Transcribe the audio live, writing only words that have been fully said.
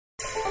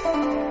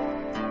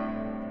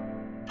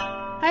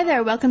Hi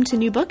there, welcome to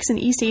New Books in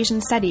East Asian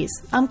Studies.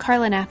 I'm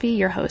Carla Nappi,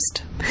 your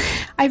host.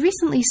 I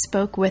recently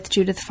spoke with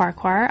Judith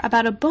Farquhar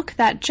about a book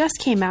that just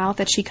came out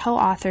that she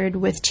co-authored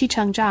with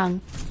Qicheng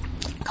Zhang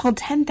called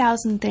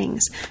 10,000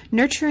 Things,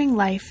 Nurturing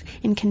Life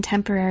in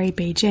Contemporary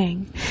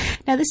Beijing.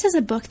 Now, this is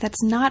a book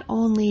that's not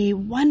only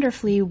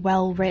wonderfully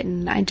well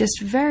written and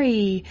just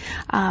very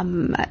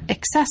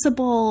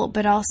accessible,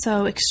 but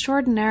also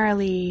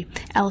extraordinarily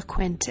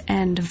eloquent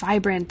and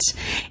vibrant.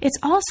 It's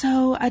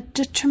also a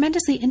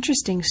tremendously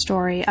interesting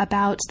story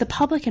about the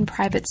public and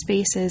private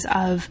spaces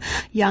of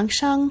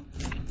Yangsheng,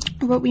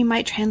 what we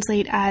might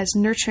translate as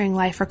nurturing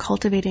life or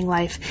cultivating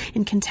life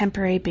in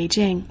contemporary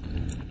Beijing.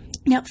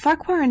 Now,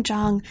 Farquhar and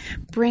Zhang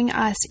bring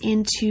us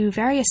into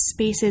various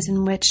spaces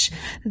in which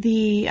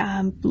the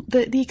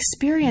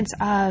experience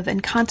of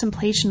and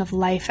contemplation of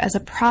life as a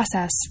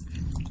process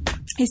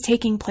is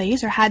taking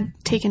place or had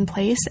taken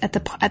place at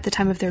the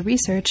time of their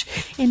research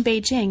in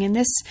Beijing. And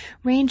this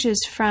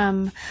ranges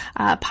from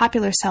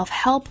popular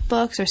self-help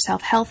books or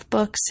self-health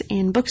books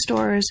in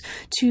bookstores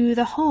to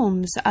the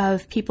homes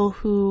of people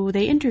who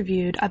they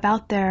interviewed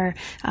about their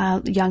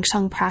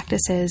Yangsheng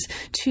practices,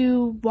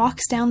 to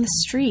walks down the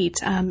street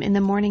in the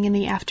morning and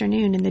the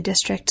afternoon in the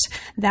district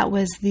that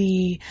was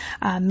the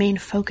main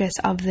focus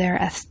of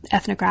their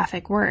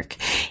ethnographic work.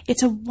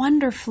 It's a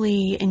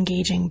wonderfully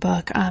engaging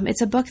book.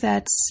 It's a book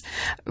that's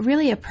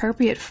really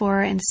appropriate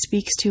for and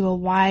speaks to a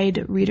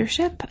wide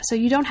readership. So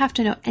you don't have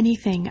to know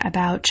anything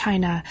about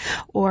China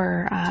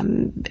or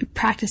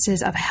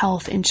practices of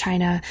health in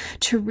China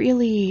to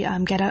really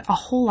get a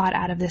whole lot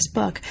out of this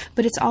book.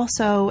 But it's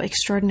also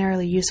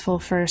extraordinarily useful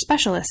for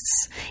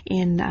specialists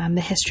in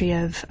the history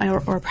of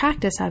or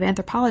practice of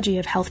anthropology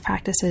of health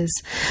practices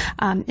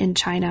in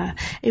China.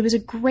 It was a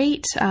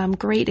great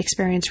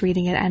experience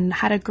reading it, and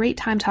had a great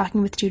time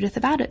talking with Judith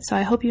about it. So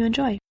I hope you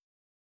enjoy.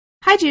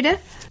 Hi,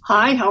 Judith.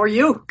 Hi, how are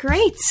you?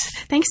 Great.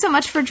 Thanks so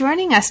much for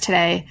joining us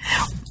today.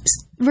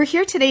 We're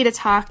here today to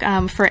talk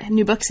for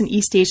New Books in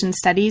East Asian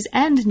Studies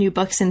and New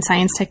Books in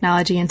Science,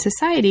 Technology, and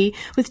Society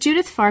with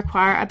Judith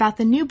Farquhar about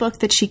the new book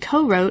that she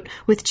co-wrote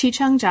with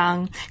Qicheng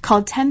Zhang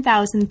called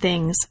 10,000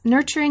 Things,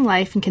 Nurturing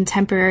Life in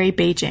Contemporary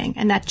Beijing.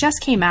 And that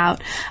just came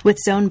out with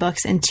Zone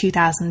Books in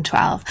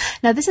 2012.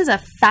 Now, this is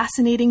a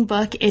fascinating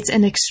book. It's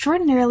an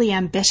extraordinarily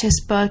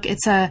ambitious book.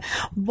 It's a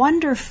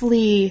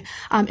wonderfully,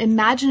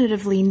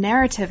 imaginatively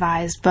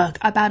narrativized book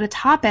about a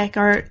topic,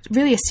 or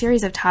really a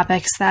series of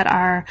topics that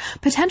are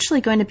potentially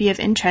going to be of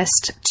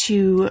interest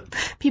to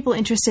people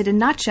interested in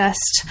not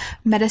just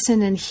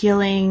medicine and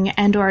healing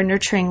and or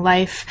nurturing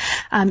life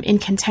in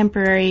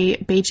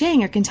contemporary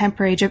Beijing or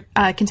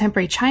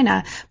contemporary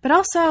China, but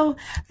also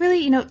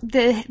really,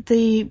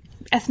 the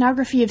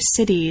ethnography of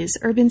cities,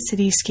 urban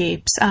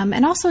cityscapes,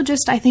 and also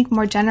just, I think,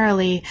 more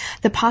generally,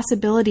 the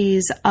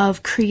possibilities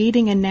of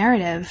creating a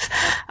narrative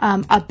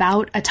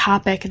about a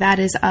topic that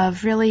is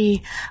of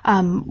really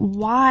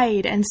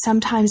wide and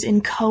sometimes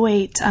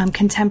inchoate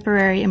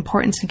contemporary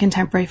importance and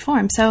contemporary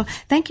form. So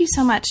thank you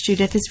so much,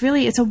 Judith.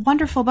 It's a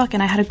wonderful book,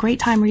 and I had a great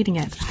time reading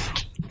it.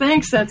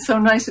 Thanks. That's so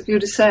nice of you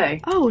to say.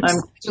 I'm glad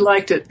you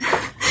liked it.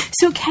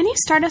 So can you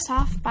start us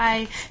off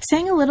by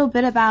saying a little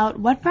bit about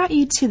what brought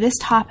you to this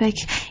topic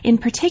in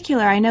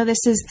particular? I know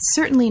this is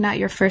certainly not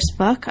your first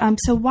book,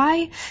 so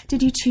why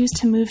did you choose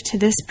to move to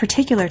this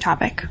particular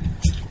topic?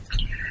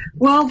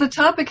 Well, the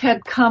topic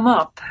had come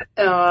up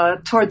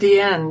toward the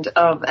end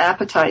of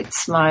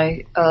Appetites,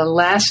 my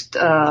last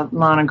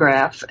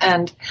monograph,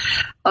 and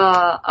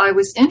I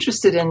was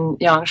interested in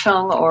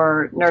Yangsheng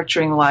or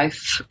nurturing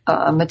life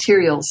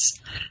materials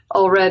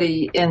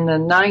already in the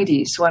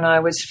 90s when I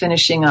was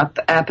finishing up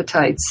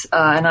Appetites.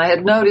 And I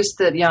had noticed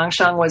that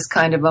Yangsheng was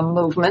kind of a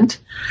movement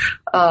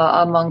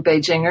among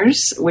Beijingers,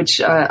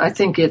 which I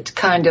think it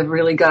kind of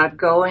really got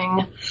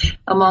going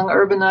among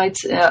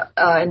urbanites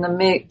in the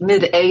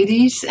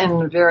mid-'80s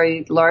in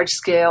very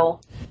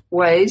large-scale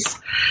ways.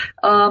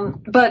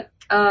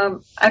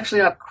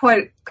 Actually,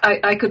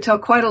 I could tell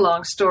quite a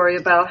long story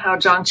about how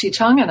Zhang,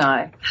 Qicheng, and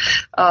I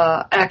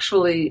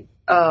actually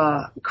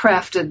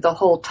crafted the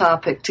whole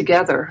topic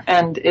together,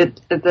 and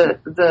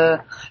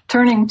the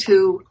turning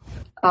to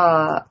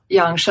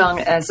Yangsheng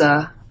as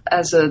a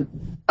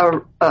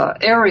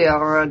area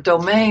or a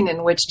domain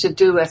in which to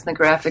do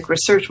ethnographic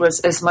research was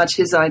as much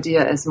his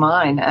idea as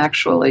mine.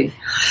 Actually,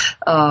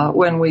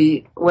 when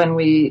we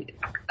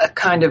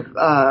kind of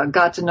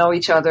got to know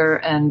each other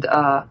and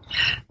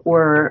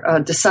were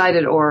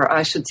decided, or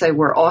I should say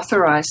were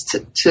authorized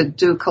to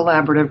do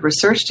collaborative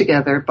research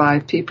together by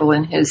people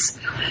in his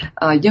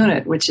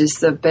unit, which is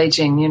the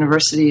Beijing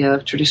University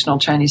of Traditional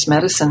Chinese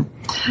Medicine.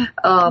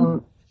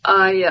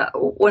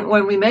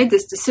 When we made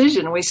this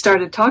decision, we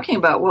started talking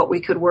about what we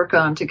could work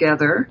on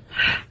together.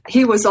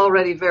 He was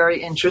already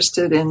very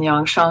interested in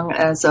Yangsheng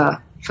as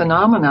a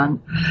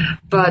phenomenon.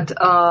 But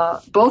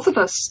both of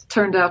us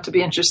turned out to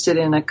be interested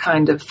in a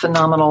kind of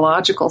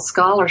phenomenological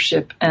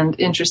scholarship and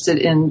interested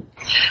in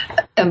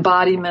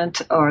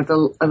embodiment or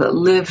the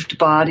lived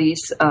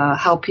bodies,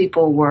 how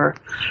people were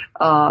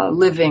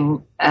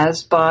living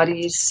as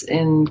bodies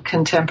in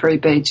contemporary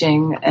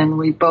Beijing. And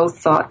we both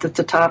thought that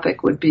the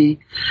topic would be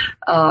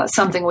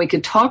something we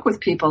could talk with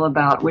people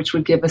about, which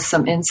would give us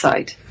some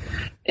insight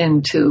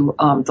into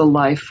the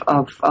life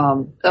of,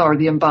 or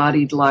the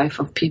embodied life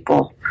of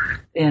people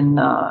in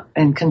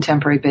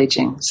contemporary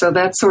Beijing. So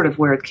that's sort of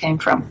where it came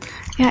from.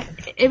 Yeah,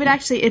 it would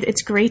actually,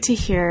 it's great to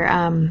hear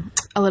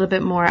a little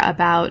bit more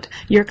about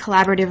your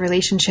collaborative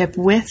relationship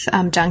with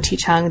Zhang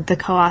Qicheng, the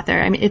co-author.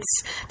 I mean,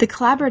 it's the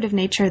collaborative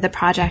nature of the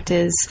project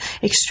is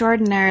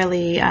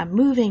extraordinarily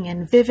moving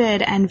and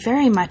vivid and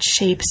very much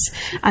shapes,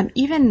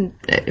 even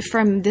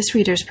from this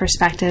reader's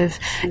perspective,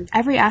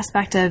 every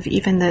aspect of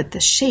even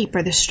the shape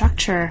or the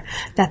structure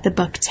that the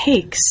book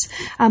takes.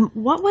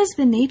 What was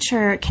the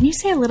nature, can you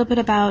say a little bit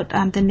about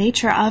the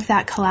nature of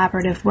that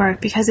collaborative work?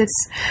 Because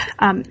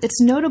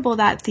it's notable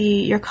that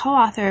your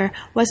co-author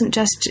wasn't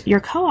just your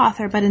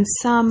co-author, but in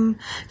some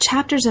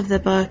chapters of the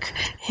book,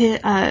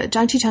 Zhang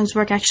Qicheng's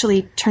work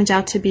actually turns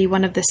out to be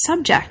one of the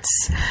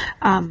subjects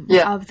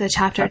of the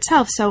chapter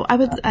itself. So I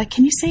would,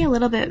 can you say a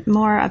little bit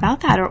more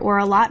about that, or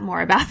a lot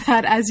more about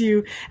that as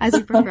you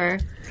prefer?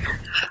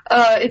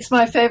 It's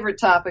my favorite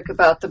topic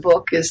about the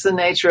book is the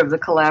nature of the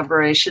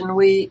collaboration.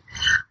 Zhang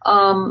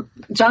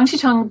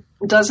Qicheng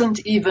doesn't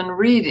even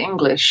read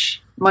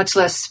English, much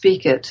less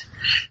speak it.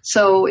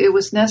 So it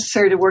was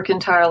necessary to work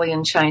entirely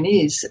in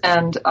Chinese.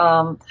 And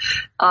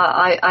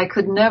I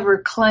could never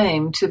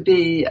claim to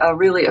be a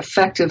really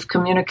effective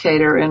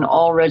communicator in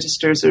all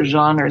registers or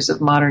genres of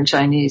modern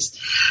Chinese.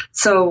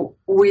 So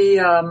we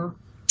learned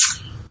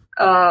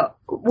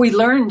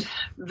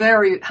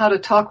how to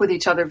talk with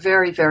each other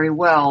very, very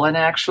well. And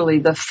actually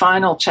the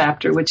final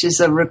chapter, which is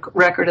a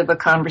record of a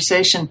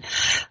conversation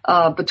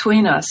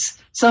between us,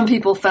 some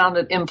people found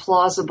it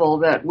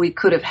implausible that we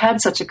could have had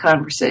such a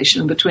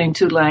conversation between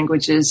two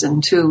languages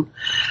and two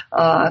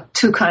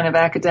kind of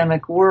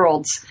academic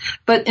worlds.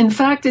 But in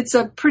fact, it's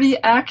a pretty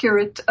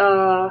accurate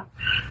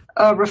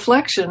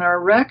reflection or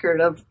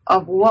record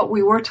of what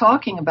we were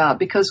talking about,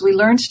 because we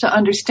learned to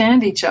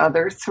understand each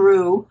other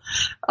through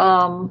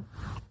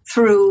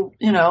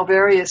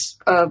various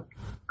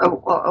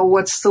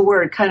what's the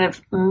word, kind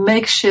of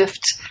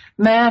makeshift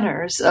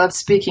manners of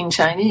speaking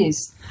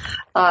Chinese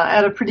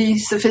at a pretty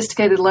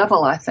sophisticated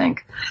level, I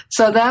think.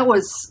 So that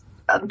was,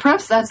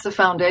 perhaps that's the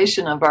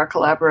foundation of our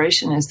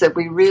collaboration, is that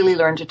we really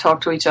learned to talk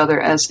to each other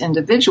as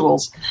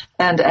individuals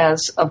and as,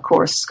 of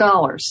course,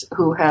 scholars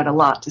who had a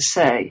lot to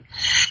say.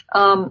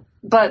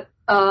 But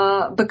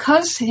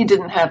because he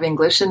didn't have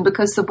English, and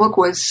because the book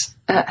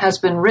has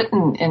been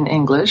written in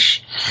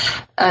English,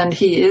 and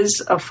he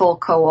is a full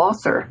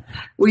co-author,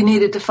 we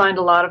needed to find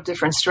a lot of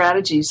different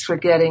strategies for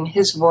getting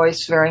his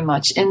voice very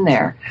much in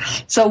there.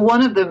 So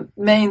one of the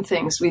main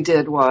things we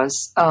did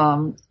was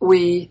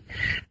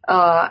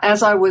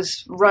as I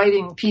was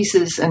writing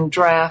pieces and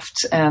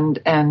drafts and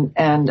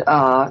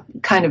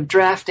kind of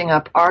drafting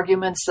up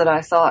arguments that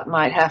I thought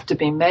might have to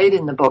be made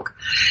in the book,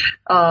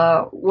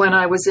 when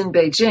I was in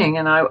Beijing,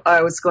 and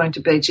I was going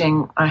to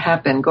Beijing, I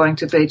have been going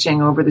to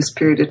Beijing over this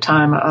period of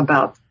time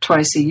about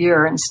twice a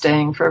year and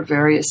staying for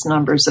various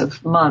numbers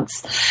of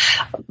months.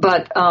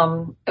 But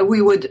when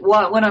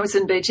I was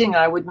in Beijing,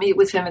 I would meet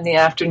with him in the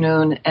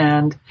afternoon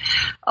and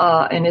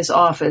in his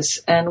office,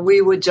 and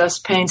we would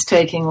just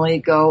painstakingly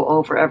go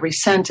over every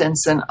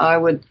sentence, and I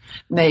would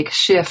make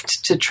shift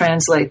to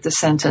translate the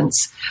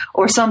sentence.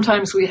 Or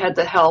sometimes we had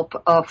the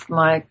help of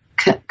my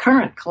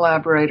current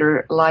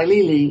collaborator, Lai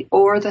Lili,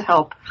 or the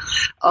help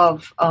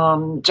of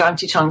Zhang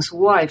Qicheng's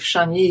wife,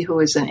 Shan Yi, who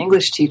is an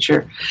English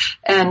teacher.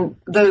 And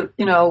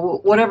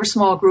whatever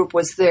small group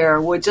was there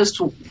would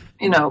just,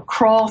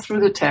 crawl through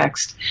the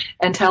text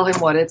and tell him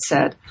what it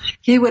said.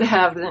 He would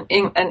have an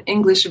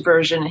English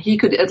version. He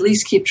could at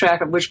least keep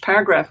track of which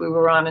paragraph we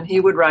were on, and he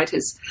would write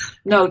his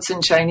notes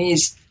in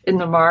Chinese in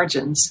the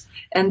margins.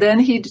 And then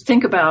he'd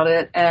think about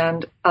it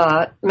and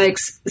make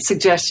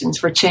suggestions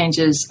for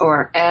changes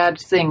or add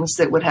things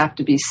that would have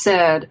to be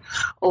said.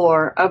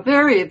 Or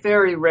very,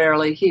 very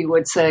rarely he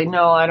would say,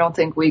 no, I don't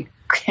think we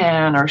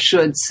can or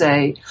should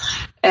say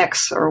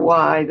X or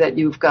Y that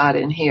you've got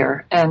in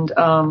here. And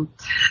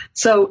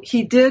so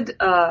he did,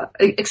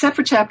 except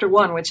for chapter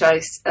 1, which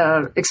I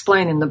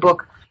explain in the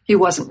book, he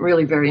wasn't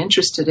really very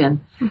interested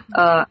in.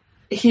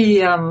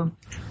 He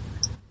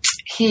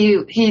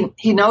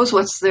knows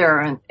what's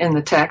there in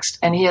the text,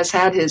 and he has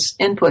had his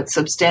input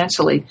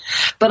substantially.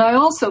 But I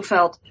also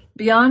felt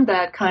beyond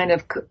that kind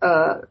of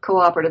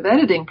cooperative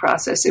editing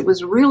process, it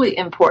was really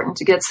important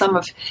to get some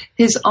of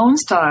his own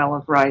style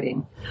of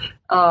writing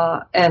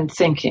and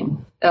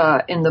thinking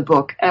in the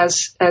book as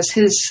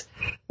his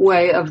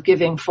way of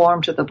giving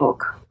form to the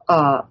book.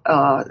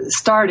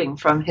 Starting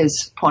from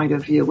his point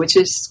of view, which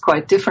is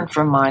quite different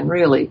from mine,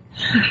 really.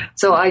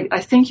 So I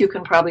think you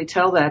can probably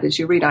tell that as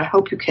you read. I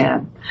hope you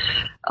can.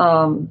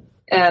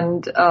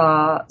 And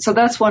so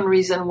that's one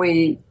reason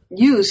we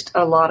used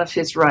a lot of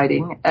his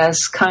writing as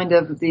kind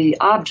of the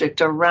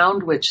object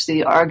around which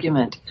the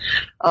argument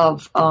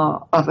of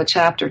a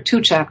chapter,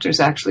 2 chapters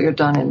actually are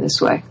done in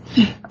this way,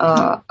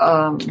 as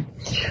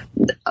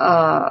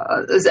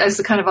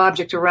the kind of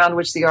object around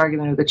which the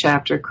argument of the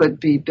chapter could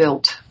be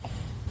built.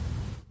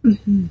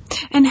 Mm-hmm.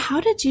 And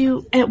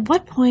at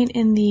what point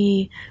in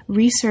the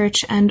research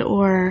and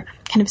or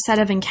kind of set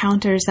of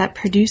encounters that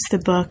produced the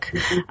book,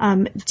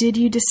 did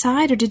you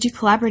decide, or did you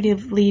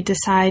collaboratively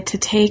decide to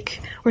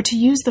take or to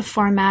use the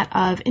format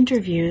of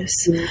interviews?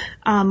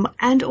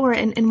 And or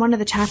in one of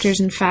the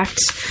chapters, in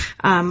fact,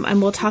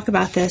 and we'll talk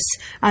about this,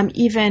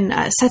 even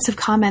sets of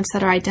comments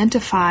that are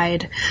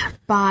identified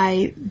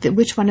by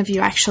which one of you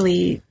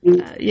actually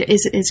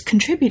is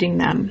contributing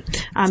them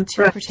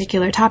to a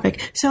particular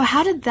topic. So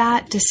how did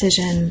that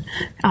decision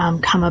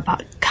come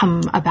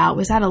about?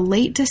 Was that a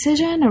late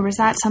decision, or was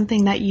that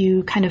something that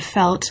you kind of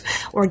felt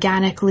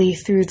organically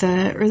through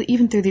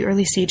even through the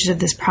early stages of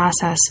this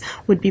process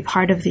would be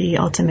part of the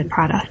ultimate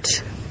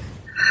product?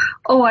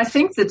 Oh, I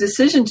think the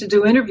decision to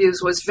do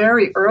interviews was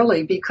very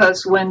early,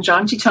 because when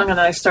Zhang Qicheng and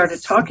I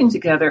started talking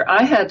together,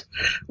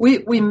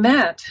 we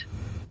met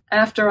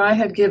after I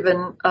had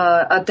given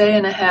a day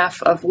and a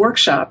half of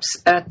workshops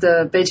at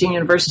the Beijing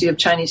University of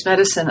Chinese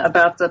Medicine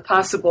about the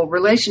possible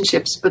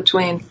relationships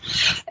between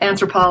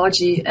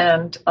anthropology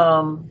and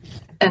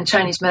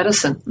Chinese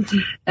medicine. Mm-hmm.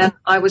 And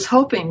I was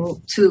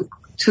hoping to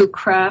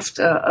craft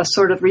a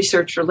sort of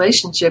research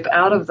relationship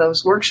out of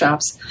those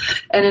workshops.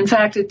 And in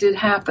fact, it did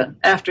happen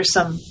after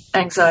some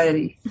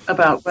anxiety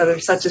about whether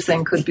such a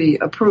thing could be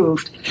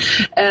approved.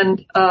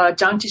 And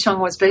Zhang Qicheng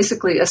was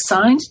basically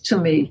assigned to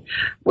me,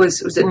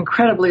 was an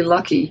incredibly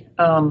lucky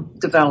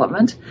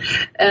development.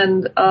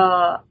 And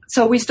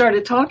so we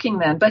started talking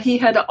then, but he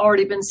had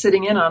already been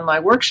sitting in on my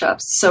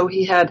workshops. So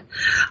he had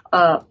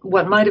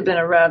what might have been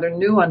a rather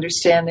new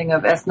understanding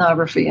of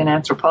ethnography and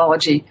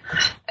anthropology.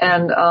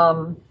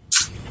 And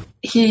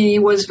he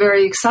was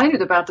very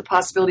excited about the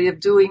possibility of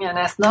doing an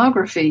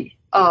ethnography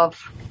of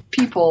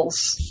people's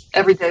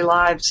everyday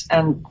lives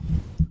and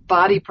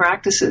body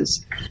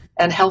practices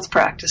and health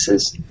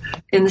practices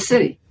in the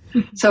city.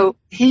 So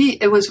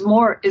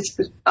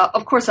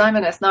of course, I'm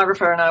an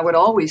ethnographer and I would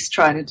always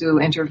try to do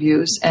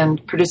interviews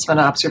and participant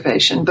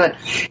observation, but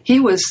he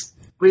was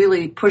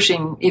really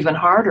pushing even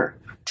harder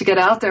to get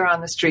out there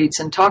on the streets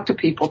and talk to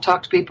people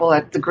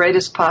at the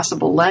greatest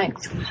possible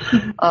length,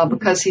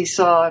 because he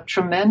saw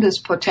tremendous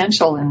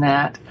potential in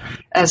that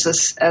as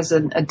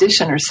an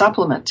addition or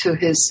supplement to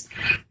his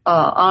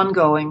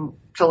ongoing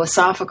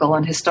philosophical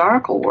and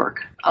historical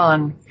work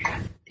on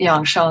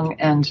Yangsheng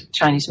and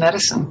Chinese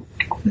medicine.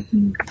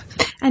 Mm-hmm.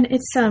 And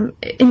it's so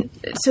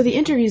the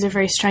interviews are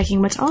very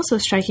striking. What's also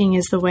striking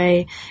is the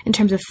way, in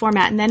terms of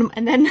format,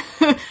 and then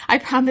I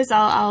promise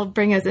I'll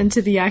bring us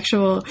into the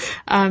actual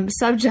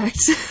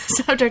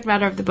subject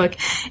matter of the book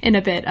in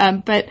a bit.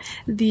 But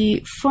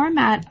the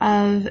format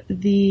of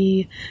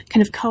the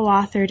kind of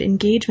co-authored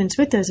engagements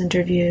with those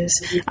interviews,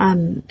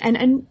 and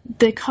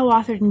the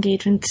co-authored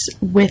engagements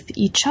with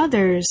each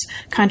other's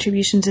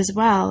contributions as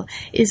well,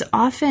 is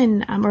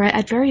often, or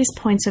at various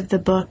points of the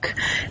book,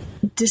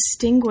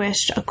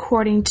 distinguished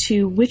according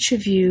to which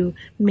of you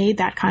made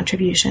that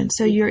contribution.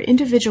 So your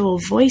individual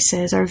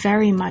voices are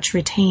very much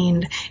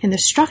retained in the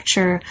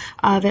structure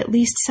of at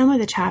least some of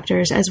the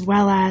chapters, as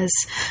well as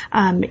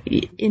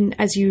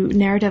as you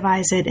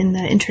narrativize it in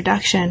the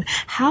introduction.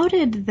 How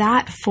did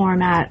that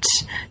format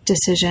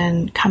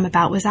decision come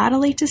about? Was that a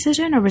late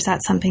decision, or was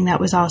that something that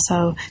was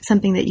also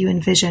something that you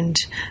envisioned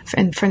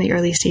from the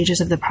early stages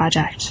of the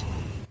project?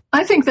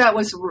 I think that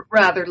was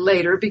rather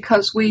later,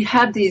 because we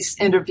had these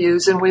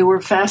interviews and we were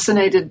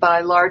fascinated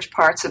by large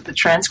parts of the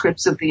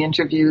transcripts of the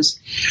interviews.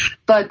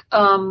 But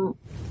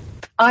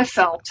I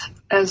felt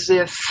as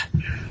if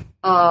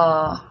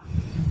I'm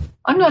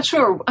not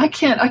sure. I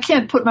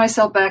can't put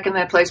myself back in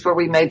that place where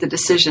we made the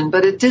decision,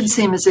 but it did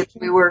seem as if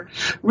we were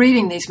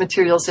reading these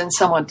materials in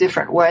somewhat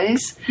different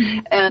ways.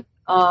 Mm-hmm. And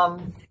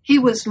he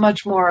was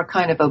much more a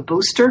kind of a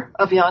booster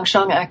of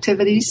Yangsheng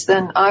activities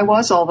than I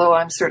was, although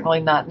I'm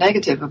certainly not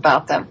negative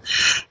about them.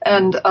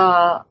 And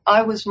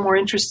I was more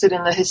interested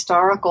in the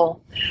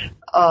historical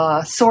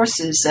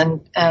sources and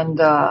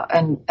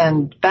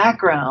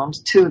background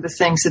to the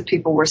things that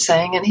people were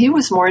saying, and he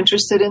was more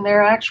interested in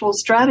their actual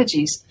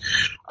strategies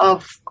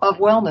of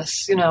wellness.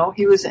 You know,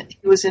 he was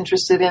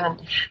interested in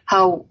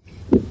how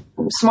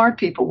smart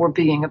people were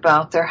being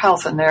about their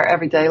health and their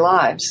everyday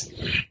lives.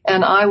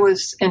 And I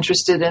was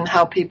interested in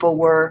how people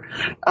were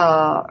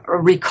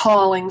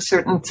recalling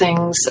certain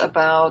things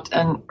about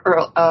an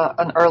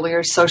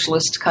earlier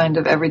socialist kind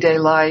of everyday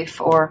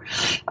life, or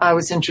I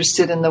was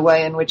interested in the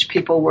way in which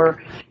people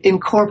were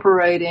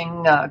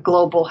incorporating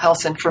global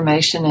health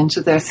information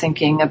into their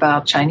thinking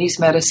about Chinese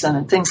medicine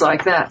and things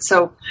like that.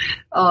 So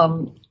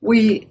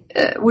we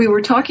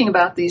were talking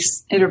about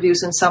these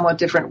interviews in somewhat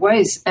different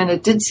ways, and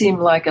it did seem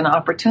like an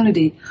opportunity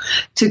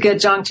to get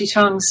Zhang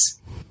Qicheng's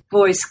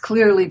voice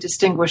clearly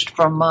distinguished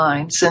from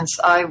mine, since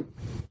I,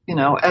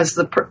 as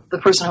the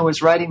person who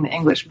was writing the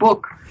English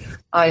book,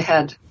 I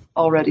had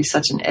already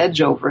such an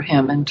edge over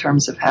him in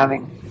terms of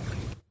having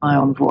my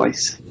own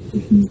voice.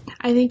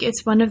 I think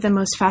it's one of the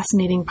most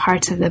fascinating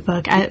parts of the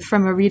book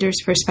from a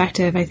reader's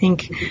perspective. I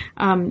think,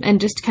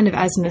 and just kind of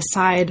as an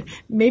aside,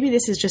 maybe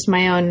this is just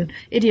my own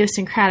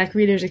idiosyncratic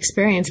reader's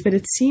experience, but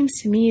it seems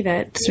to me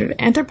that sort of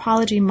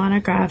anthropology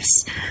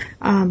monographs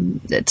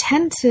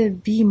tend to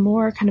be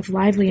more kind of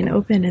lively and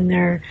open in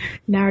their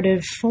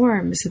narrative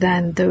forms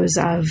than those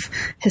of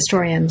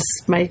historians,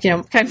 kind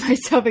of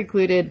myself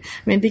included.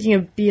 I mean, thinking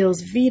of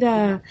Beale's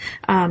Vita,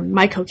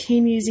 My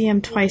Cocaine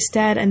Museum, Twice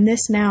Dead, and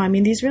this now. I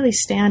mean, these really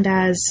stand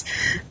as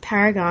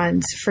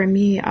paragons for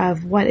me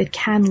of what it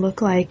can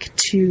look like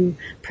to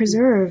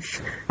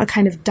preserve a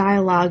kind of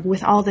dialogue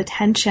with all the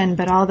tension,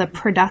 but all the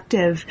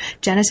productive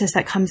genesis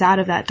that comes out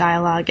of that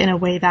dialogue in a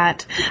way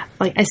that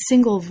like a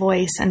single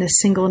voice and a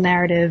single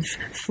narrative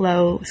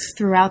flow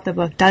throughout the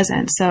book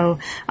doesn't. So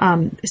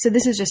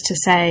this is just to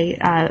say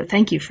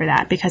thank you for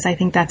that, because I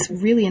think that's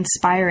really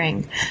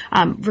inspiring.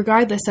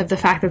 Regardless of the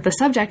fact that the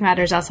subject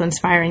matter is also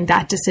inspiring,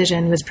 that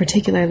decision was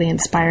particularly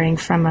inspiring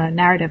from a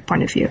narrative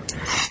point of view.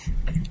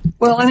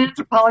 Well, in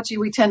anthropology,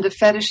 we tend to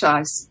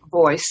fetishize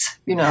voice,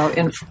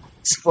 in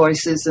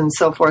voices and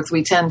so forth.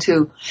 We tend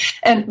to,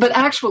 but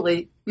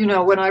actually,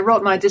 when I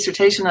wrote my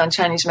dissertation on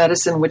Chinese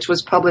medicine, which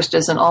was published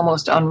as an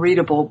almost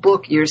unreadable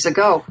book years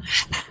ago,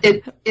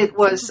 it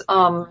was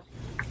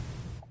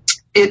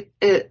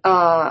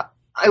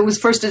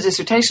first a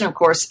dissertation, of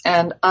course,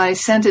 and I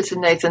sent it to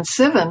Nathan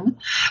Sivan,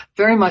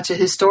 very much a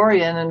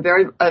historian and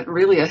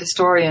really a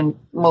historian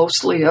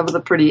mostly of the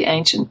pretty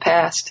ancient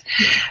past.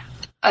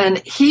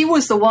 And he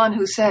was the one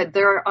who said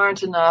there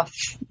aren't enough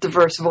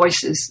diverse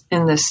voices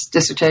in this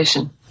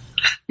dissertation.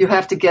 You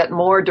have to get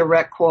more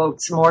direct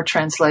quotes, more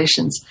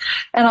translations.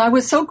 And I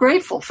was so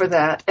grateful for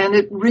that. And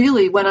it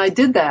really, when I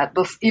did that,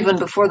 even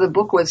before the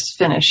book was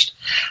finished,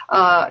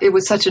 it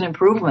was such an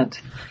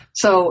improvement.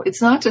 So it's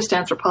not just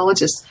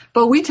anthropologists,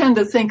 but we tend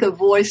to think of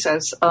voice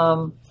as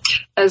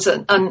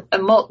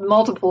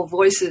multiple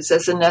voices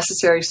as a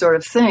necessary sort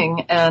of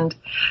thing, and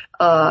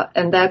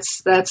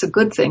that's a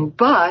good thing.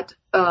 But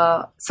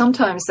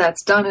sometimes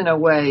that's done in a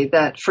way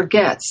that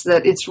forgets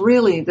that it's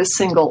really the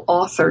single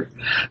author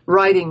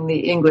writing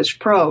the English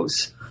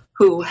prose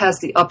who has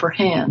the upper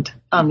hand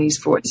on these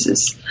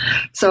voices.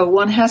 So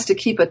one has to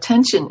keep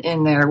attention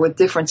in there with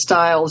different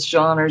styles,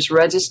 genres,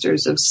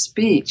 registers of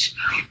speech,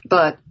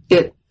 but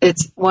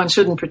one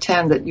shouldn't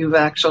pretend that you've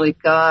actually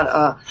got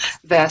a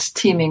vast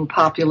teeming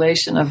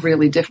population of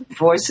really different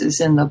voices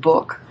in the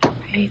book.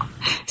 Right.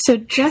 So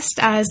just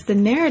as the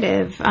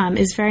narrative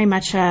is very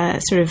much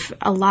sort of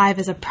alive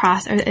as a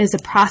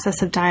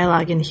process of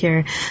dialogue in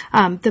here,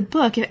 the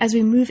book, as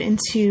we move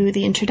into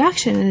the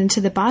introduction and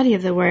into the body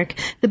of the work,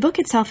 the book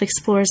itself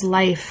explores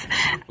life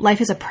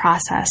as a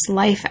process,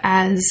 life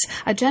as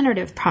a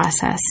generative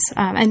process.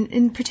 And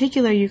in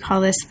particular, you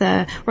call this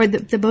the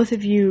both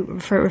of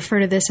you refer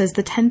to this as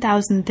the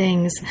 10,000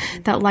 things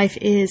that life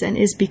is and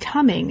is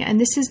becoming. And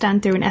this is done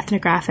through an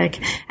ethnographic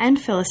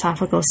and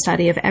philosophical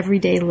study of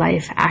everyday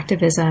life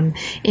activism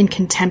in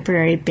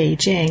contemporary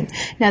Beijing.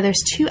 Now,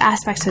 there's two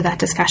aspects of that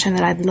discussion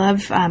that I'd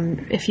love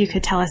if you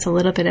could tell us a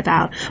little bit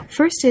about.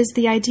 First is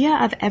the idea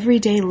of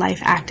everyday life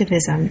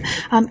activism.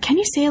 Can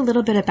you say a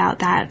little bit about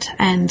that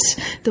and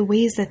the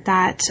ways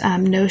that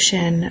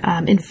notion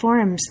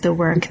informs the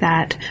work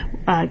that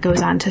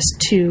goes on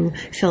to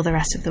fill the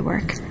rest of the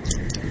work?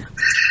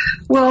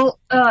 Well,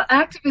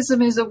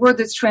 activism is a word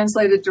that's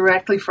translated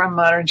directly from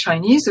modern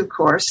Chinese, of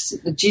course,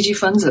 the Jiji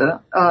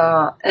Fenzi.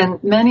 And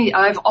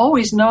I've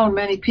always known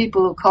many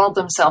people who called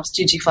themselves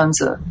Jiji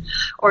Fenzi,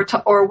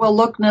 or will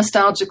look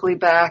nostalgically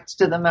back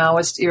to the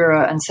Maoist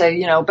era and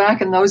say, back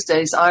in those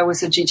days, I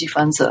was a Jiji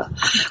Fenzi.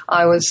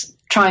 I was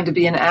trying to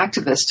be an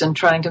activist and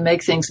trying to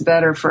make things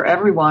better for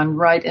everyone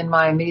right in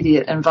my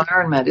immediate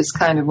environment is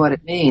kind of what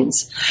it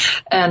means.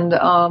 And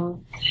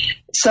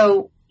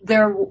so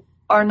there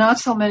are not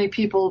so many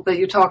people that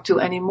you talk to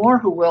anymore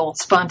who will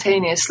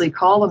spontaneously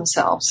call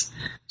themselves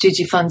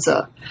Jiji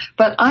Fenzi.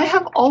 But I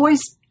have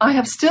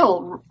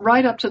still,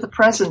 right up to the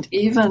present,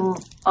 even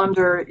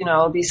under,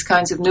 these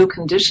kinds of new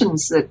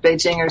conditions that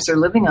Beijingers are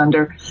living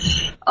under,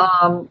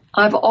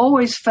 I've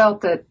always felt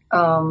that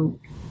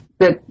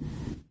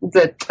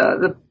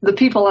the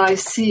people I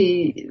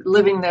see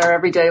living their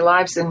everyday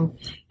lives in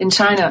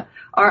China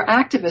are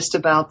activist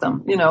about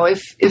them.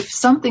 If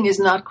something is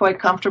not quite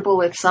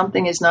comfortable, if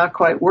something is not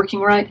quite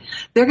working right,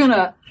 they're going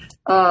to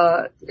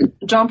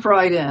jump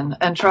right in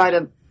and try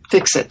to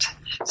fix it.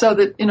 So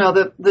that,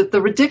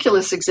 the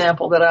ridiculous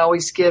example that I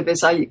always give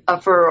is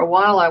for a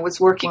while I was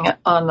working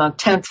on the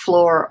 10th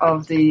floor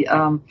of the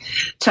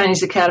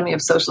Chinese Academy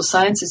of Social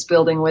Sciences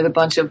building with a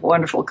bunch of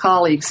wonderful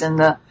colleagues in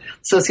the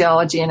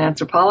Sociology and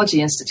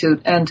Anthropology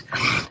Institute. And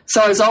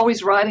so I was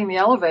always riding the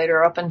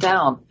elevator up and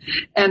down.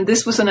 And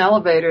this was an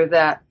elevator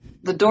that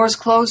the doors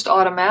closed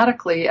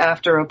automatically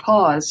after a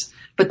pause,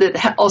 but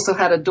that also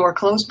had a door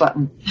close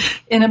button.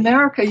 In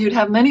America, you'd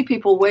have many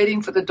people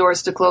waiting for the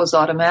doors to close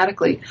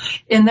automatically.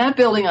 In that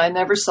building, I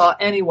never saw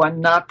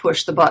anyone not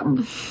push the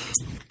button.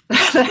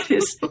 That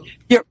is,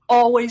 you're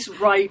always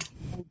right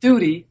on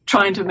duty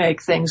trying to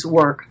make things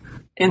work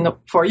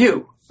for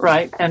you,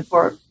 right? And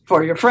for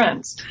your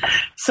friends.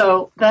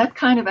 So that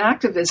kind of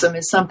activism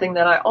is something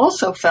that I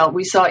also felt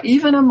we saw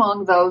even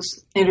among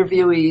those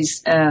interviewees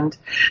and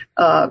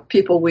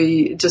people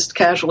we just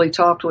casually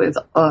talked with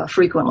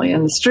frequently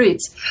in the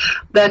streets,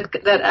 that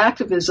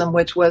activism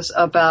which was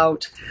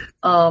about,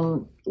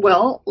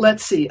 well,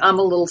 let's see, I'm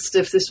a little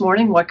stiff this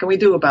morning. What can we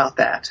do about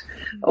that?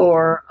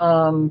 Or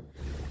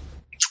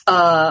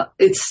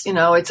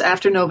it's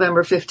after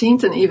November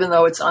 15th, and even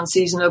though it's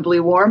unseasonably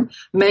warm,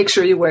 make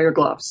sure you wear your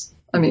gloves.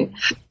 I mean,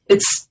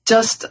 it's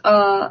just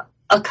a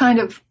kind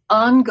of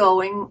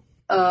ongoing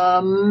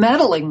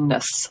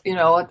meddlingness,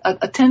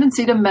 a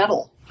tendency to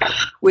meddle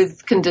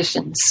with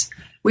conditions,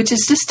 which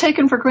is just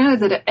taken for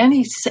granted that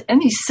any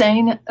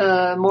sane,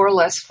 more or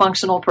less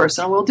functional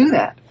person will do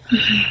that.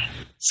 Mm-hmm.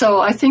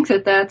 So I think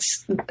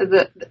that's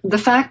the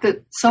fact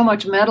that so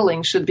much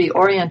meddling should be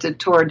oriented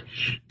toward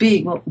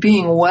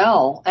being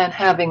well and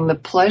having the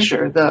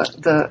pleasure,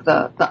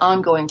 the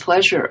ongoing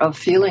pleasure of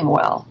feeling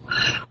well,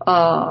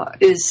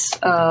 is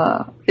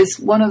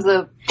one of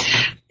the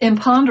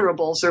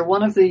imponderables or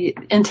one of the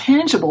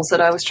intangibles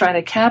that I was trying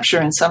to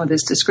capture in some of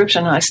this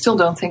description, and I still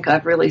don't think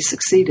I've really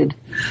succeeded.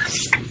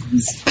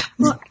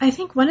 Well, I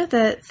think one of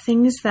the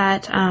things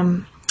that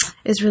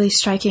is really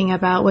striking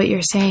about what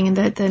you're saying, and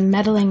the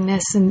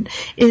meddlingness, and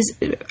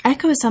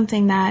echoes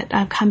something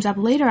that comes up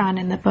later on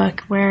in the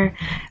book, where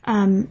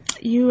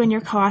you and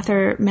your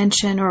co-author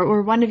mention,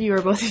 or one of you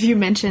or both of you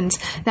mentions,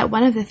 that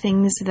one of the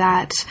things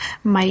that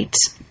might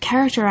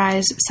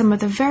characterize some of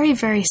the very,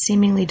 very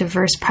seemingly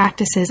diverse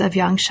practices of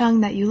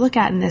Yangsheng that you look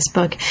at in this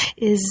book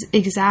is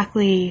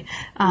exactly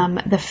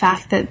the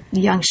fact that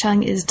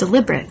Yangsheng is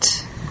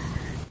deliberate.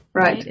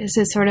 Right. Is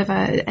it sort of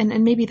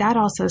and maybe that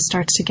also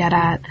starts to get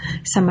at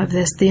some of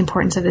this, the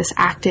importance of this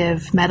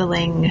active,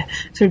 meddling,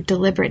 sort of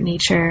deliberate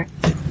nature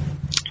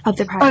of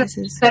the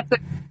practices.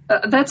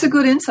 That's a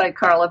good insight,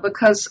 Carla,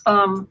 because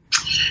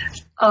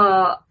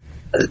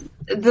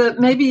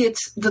maybe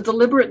it's the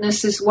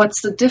deliberateness is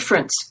what's the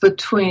difference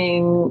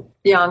between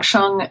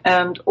Yangsheng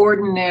and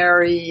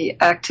ordinary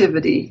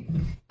activity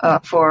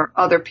for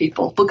other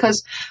people.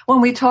 Because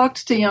when we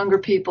talked to younger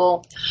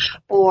people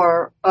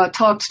or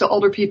talked to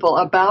older people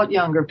about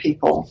younger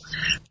people,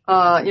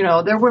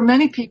 there were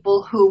many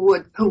people who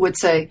would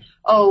say,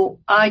 "Oh,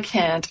 I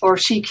can't," or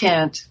 "She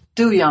can't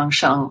do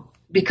Yangsheng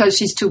because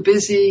she's too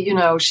busy.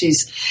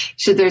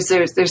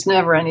 There's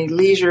never any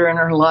leisure in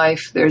her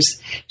life.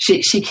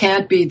 She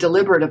can't be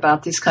deliberate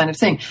about this kind of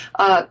thing."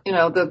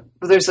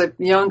 There's a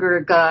younger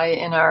guy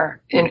in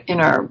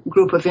our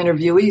group of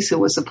interviewees who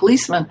was a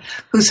policeman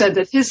who said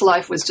that his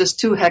life was just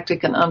too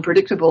hectic and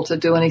unpredictable to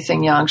do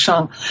anything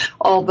Yangsheng,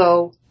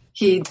 although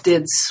he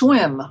did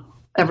swim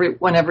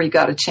whenever he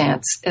got a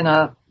chance in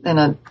a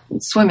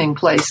swimming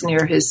place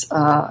near his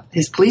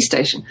police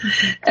station.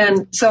 Mm-hmm.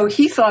 And so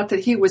he thought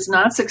that he was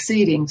not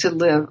succeeding to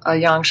live a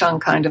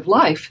Yangsheng kind of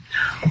life.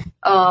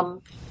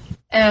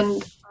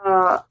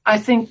 I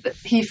think that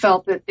he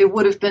felt that it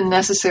would have been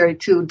necessary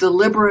to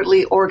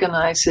deliberately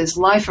organize his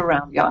life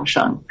around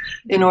Yangsheng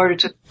in order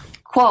to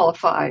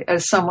qualify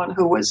as someone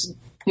who was,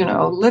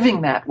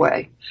 living that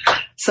way.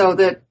 So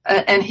that,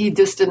 and he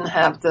just didn't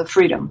have the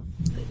freedom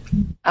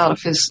out of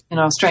his,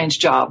 strange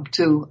job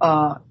to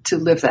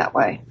live that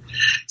way.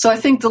 So I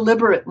think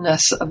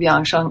deliberateness of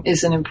Yangsheng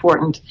is an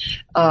important,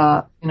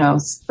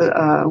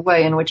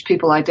 way in which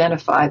people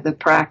identify the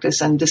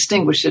practice and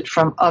distinguish it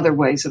from other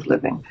ways of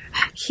living.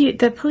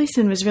 The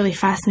policeman was really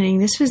fascinating.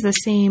 This was the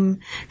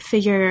same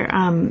figure,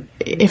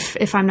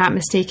 if I'm not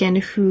mistaken,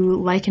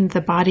 who likened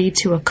the body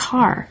to a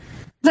car.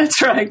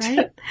 That's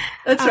right.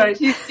 That's right.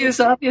 He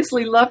was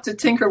obviously loved to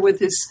tinker with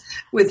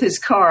his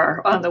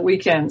car on the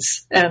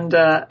weekends, and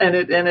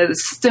it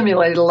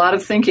stimulated a lot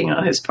of thinking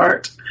on his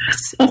part.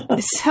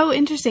 So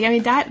interesting. I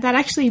mean, that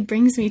actually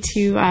brings me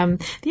to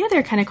the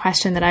other kind of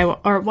question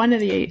that one of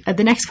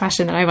the next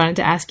question that I wanted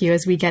to ask you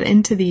as we get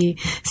into the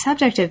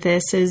subject of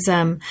this is,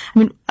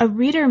 a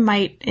reader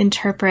might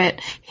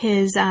interpret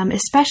his,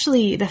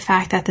 especially the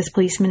fact that this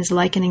policeman is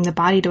likening the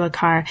body to a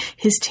car,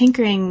 his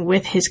tinkering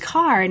with his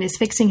car and is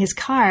fixing his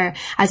car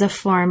as a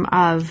form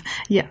of,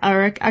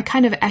 or a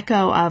kind of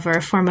echo of, or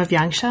a form of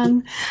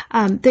Yangsheng.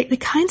 The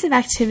kinds of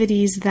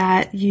activities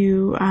that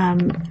you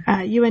and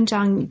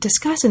Zhang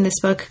discuss in this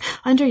book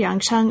under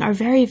Yangsheng are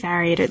very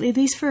varied, at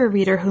least for a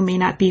reader who may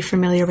not be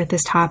familiar with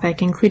this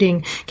topic,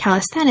 including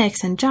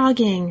calisthenics and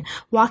jogging,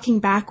 walking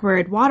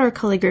backward, water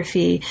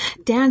calligraphy,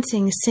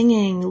 dancing,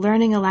 singing,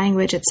 learning a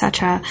language,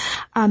 etc.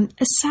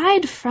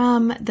 Aside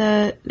from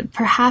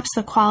perhaps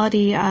the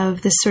quality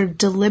of this sort of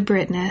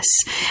deliberateness,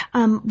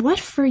 what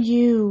for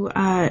you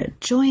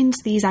joins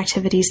these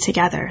activities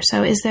together?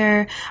 So is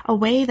there a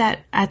way that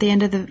at the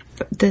end of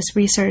this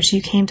research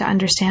you came to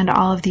understand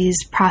all of these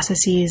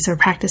processes or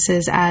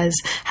practices as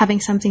having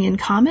something in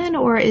common,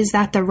 or is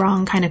that the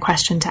wrong kind of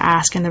question to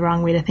ask and the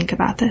wrong way to think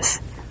about this?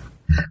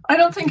 I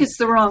don't think it's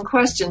the wrong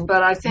question,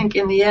 but I think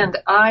in the end,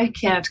 I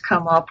can't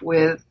come up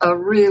with a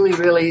really,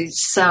 really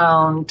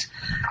sound,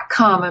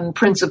 common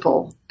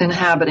principle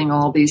inhabiting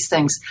all these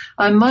things.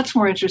 I'm much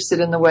more interested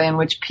in the way in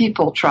which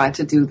people try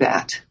to do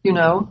that, in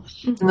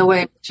the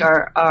way in which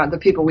the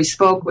people we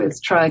spoke with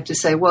tried to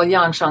say, well,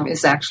 Yangsheng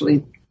is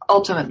actually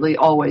ultimately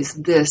always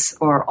this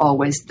or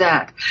always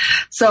that.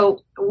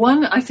 So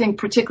one, I think,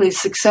 particularly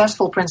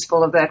successful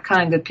principle of that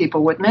kind that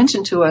people would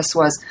mention to us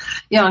was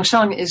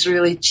Yangsheng is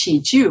really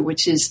Qiju,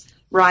 which is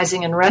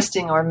rising and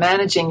resting or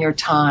managing your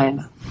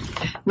time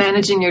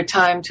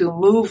to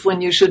move when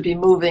you should be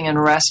moving and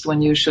rest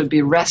when you should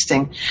be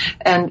resting.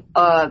 And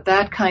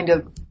that kind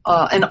of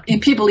and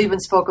people even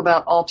spoke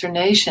about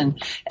alternation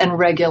and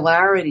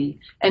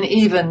regularity and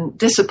even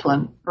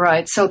discipline,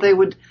 right? So they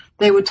would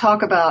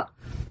talk about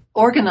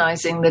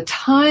organizing the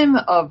time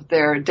of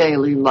their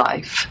daily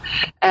life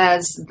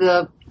as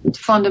the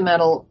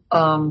fundamental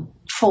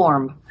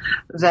form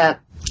that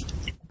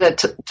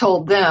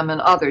told them and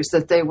others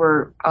that they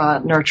were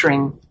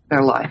nurturing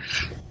their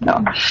life.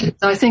 So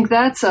I think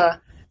that's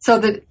so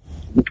that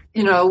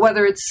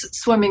whether it's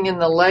swimming in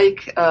the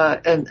lake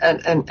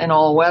in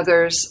all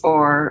weathers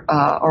or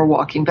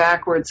walking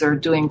backwards or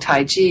doing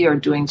Tai Chi or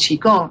doing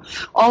Qigong,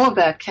 all of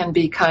that can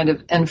be kind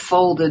of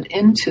enfolded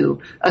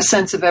into a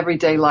sense of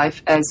everyday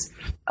life as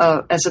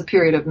a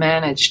period of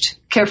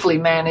carefully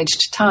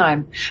managed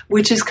time,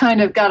 which has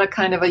kind of got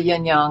a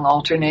yin-yang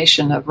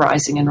alternation of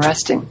rising and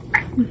resting.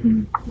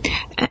 Mm-hmm.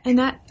 And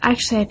that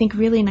actually, I think,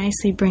 really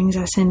nicely brings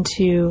us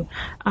into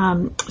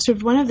sort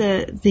of one of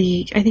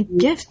the I think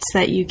gifts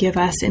that you give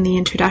us in the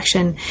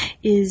introduction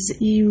is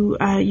you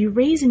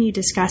raise and you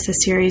discuss a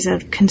series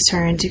of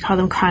concerns. You call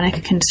them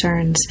chronic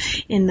concerns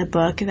in the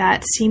book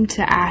that seem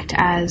to act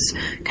as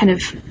kind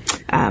of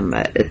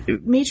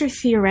major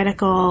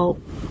theoretical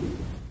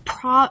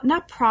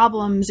not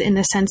problems in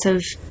the sense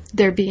of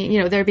there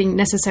being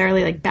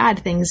necessarily like bad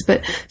things,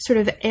 but sort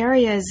of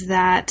areas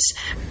that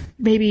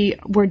maybe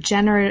were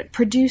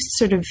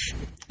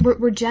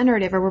were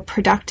generative or were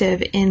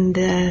productive in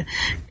the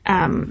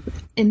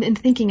in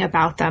thinking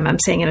about them. I'm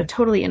saying in a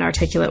totally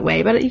inarticulate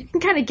way, but you can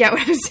kind of get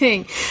what I'm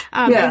saying.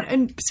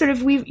 And sort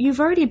of you've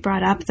already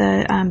brought up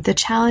the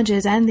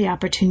challenges and the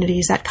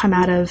opportunities that come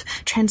out of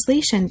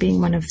translation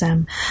being one of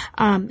them.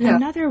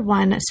 Another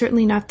one,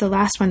 certainly not the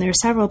last one, there are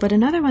several, but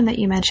another one that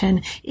you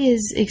mentioned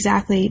is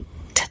exactly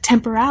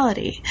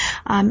temporality.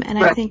 And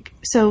right. I think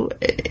so.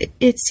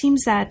 It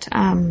seems that.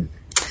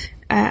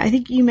 I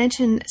think you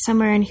mentioned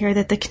somewhere in here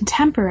that the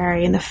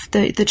contemporary and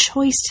the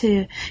choice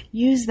to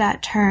use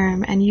that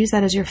term and use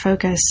that as your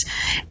focus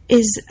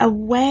is a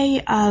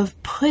way of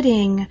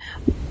putting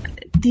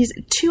these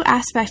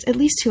at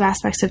least two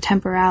aspects of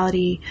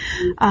temporality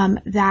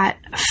that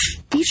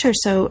feature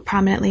so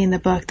prominently in the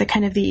book, the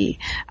kind of the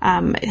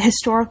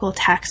historical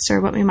texts,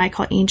 or what we might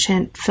call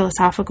ancient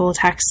philosophical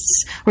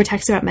texts or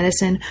texts about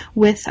medicine,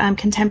 with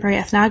contemporary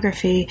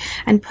ethnography,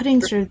 and putting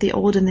sort of the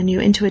old and the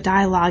new into a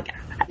dialogue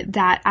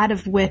that out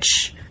of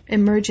which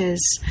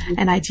emerges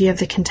an idea of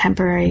the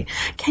contemporary.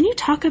 Can you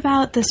talk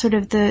about the sort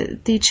of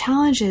the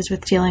challenges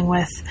with dealing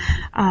with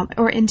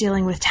in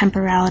dealing with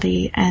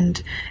temporality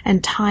and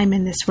time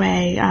in this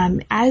way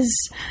as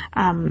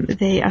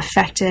they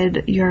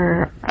affected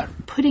your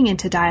putting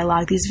into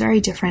dialogue these very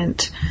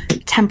different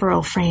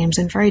temporal frames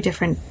and very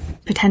different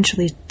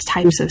potentially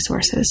types of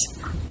sources?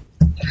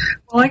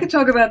 Well, I could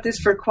talk about this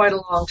for quite a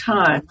long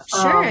time.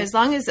 Sure, as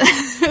long as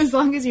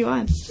you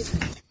want.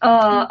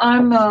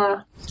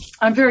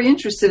 I'm very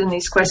interested in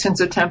these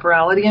questions of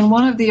temporality, and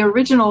one of the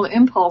original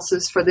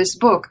impulses for this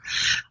book,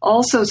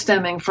 also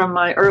stemming from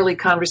my early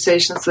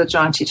conversations with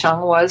Zhang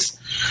Qicheng, was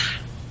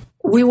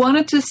we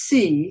wanted to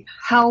see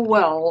how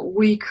well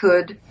we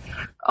could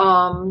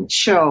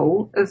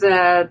show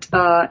that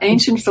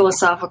ancient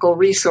philosophical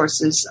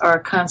resources are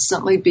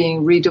constantly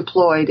being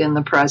redeployed in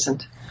the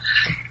present.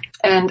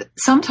 And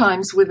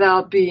sometimes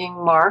without being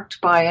marked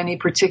by any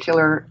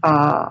particular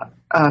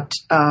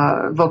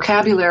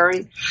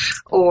vocabulary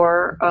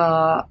or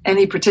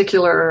any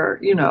particular,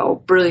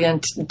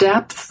 brilliant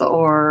depth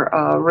or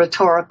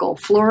rhetorical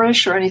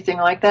flourish or anything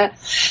like that.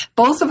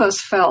 Both of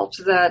us felt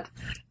that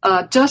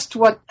just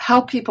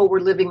how people were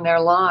living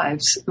their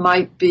lives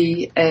might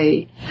be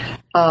a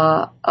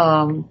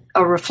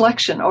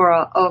reflection or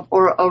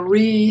a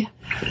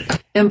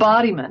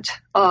re-embodiment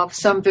of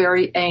some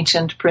very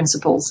ancient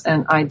principles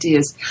and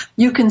ideas.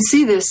 You can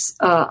see this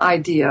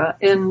idea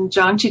in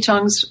Zhang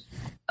Qicheng's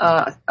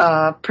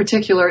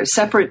particular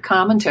separate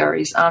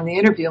commentaries on the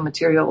interview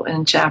material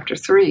in chapter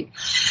 3.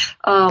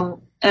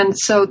 And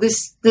so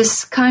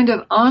this kind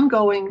of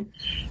ongoing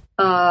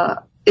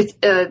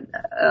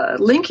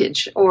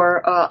linkage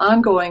or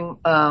ongoing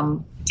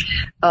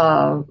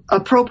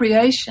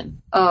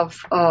appropriation of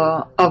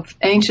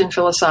ancient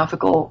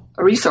philosophical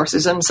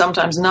resources, and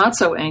sometimes not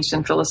so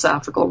ancient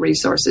philosophical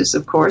resources,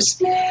 of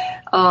course,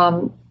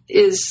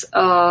 is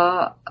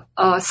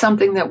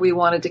something that we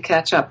wanted to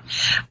catch up,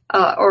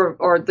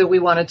 or that we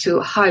wanted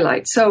to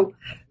highlight. So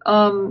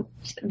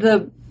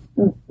the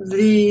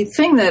the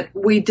thing that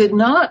we did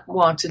not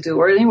want to do,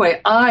 or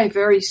anyway, I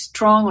very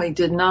strongly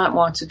did not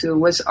want to do,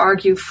 was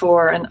argue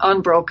for an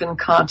unbroken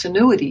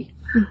continuity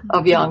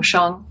of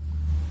Yangsheng.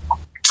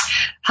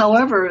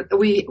 However,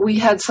 we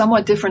had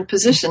somewhat different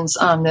positions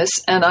on this,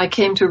 and I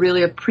came to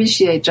really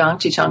appreciate Zhang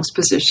Qicheng's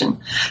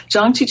position.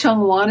 Zhang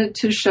Qicheng wanted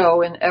to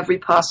show in every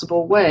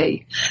possible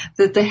way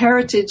that the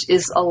heritage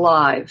is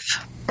alive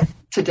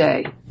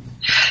today.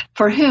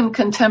 For him,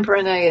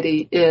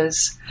 contemporaneity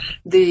is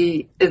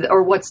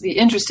what's the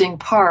interesting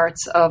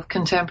parts of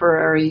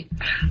contemporary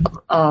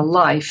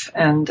life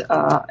and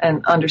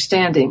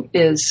understanding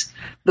is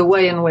the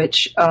way in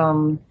which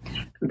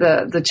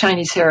the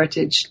Chinese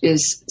heritage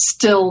is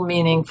still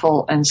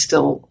meaningful and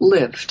still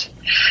lived.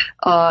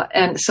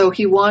 And so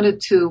he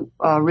wanted to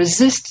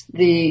resist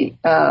the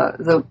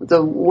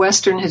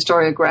Western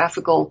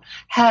historiographical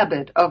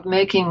habit of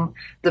making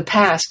the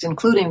past,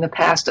 including the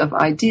past of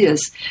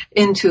ideas,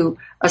 into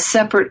a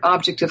separate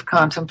object of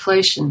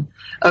contemplation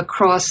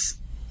across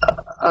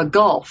a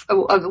gulf,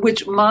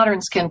 which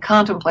moderns can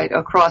contemplate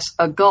across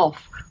a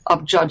gulf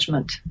of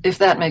judgment, if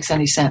that makes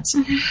any sense.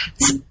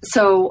 Mm-hmm.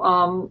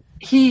 So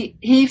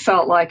he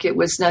felt like it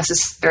was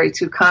necessary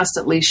to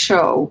constantly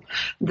show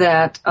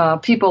that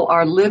people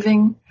are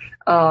living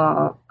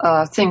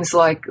things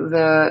like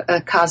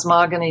the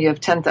cosmogony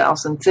of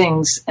 10,000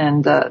 things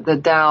and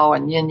the Tao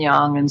and Yin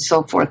Yang and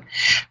so forth,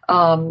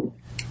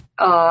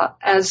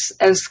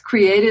 as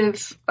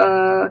creative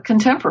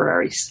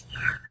contemporaries.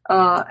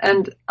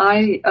 And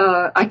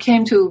I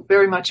came to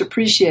very much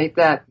appreciate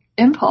that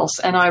impulse,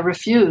 and I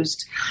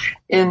refused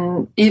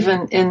in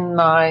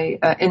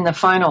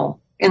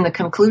the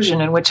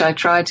conclusion, in which I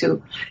try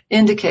to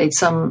indicate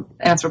some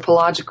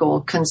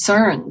anthropological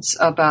concerns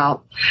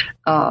about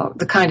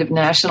the kind of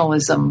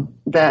nationalism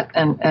that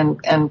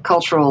and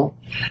cultural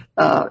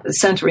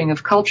centering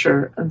of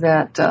culture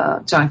that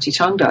Zhang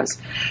Qicheng does.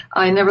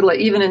 I nevertheless,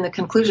 even in the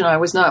conclusion, I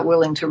was not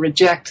willing to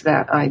reject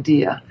that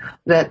idea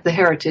that the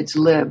heritage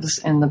lives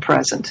in the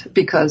present,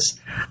 because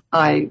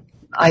I've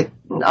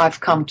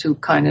come to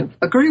kind of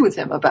agree with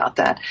him about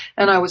that.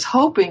 And I was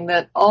hoping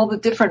that all the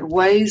different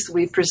ways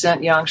we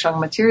present Yangsheng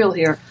material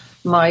here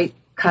might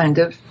kind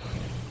of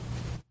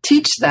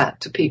teach that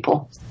to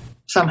people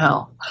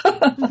somehow.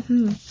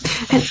 Mm-hmm.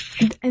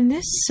 And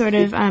this sort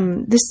of,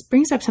 this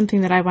brings up something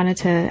that I wanted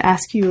to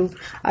ask you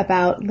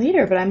about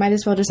later, but I might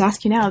as well just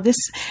ask you now. This,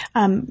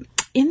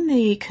 in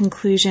the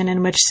conclusion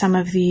in which some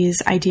of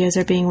these ideas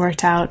are being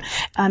worked out,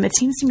 it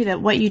seems to me that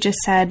what you just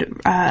said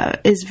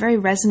is very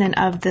resonant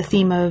of the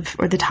theme of,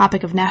 or the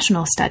topic of,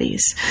 national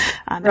studies,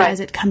 right, as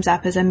it comes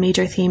up as a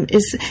major theme.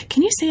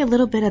 Can you say a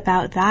little bit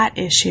about that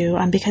issue?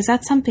 Because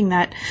that's something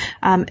that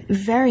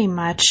very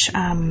much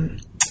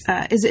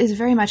is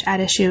very much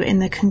at issue in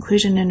the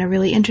conclusion in a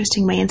really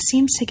interesting way, and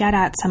seems to get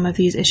at some of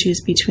these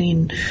issues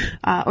between,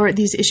 or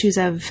these issues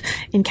of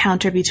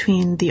encounter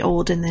between the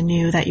old and the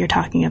new that you're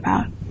talking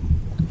about.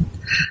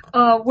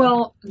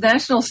 Well,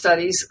 national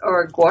studies,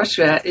 or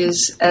guoxue,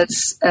 is,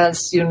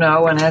 as you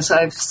know, and as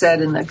I've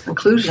said in the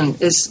conclusion,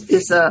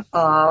 is a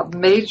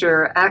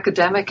major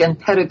academic and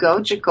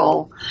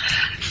pedagogical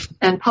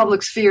and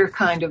public sphere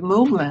kind of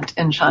movement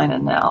in China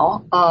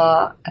now,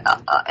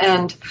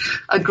 and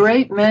a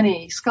great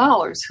many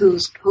scholars who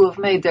have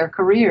made their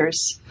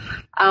careers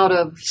out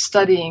of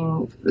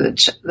studying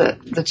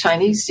the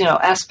Chinese,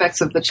 aspects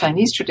of the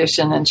Chinese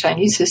tradition and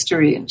Chinese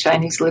history and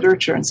Chinese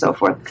literature and so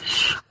forth,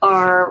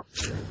 are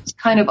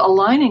kind of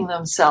aligning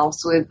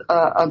themselves with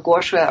a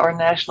guoxue or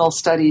national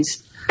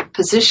studies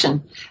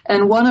position.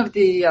 And one of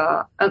the,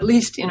 at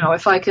least,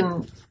 if I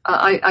can,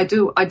 I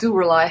do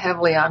rely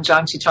heavily on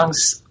Zhang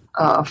Qicheng's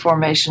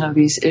formation of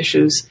these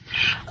issues.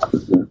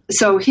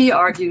 So he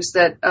argues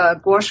that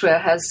guoxue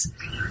has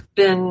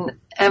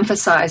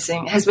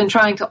been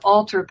trying to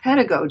alter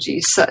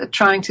pedagogy,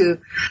 trying to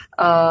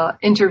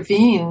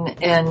intervene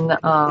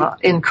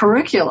in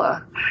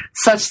curricula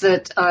such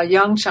that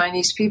young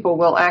Chinese people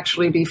will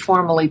actually be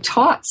formally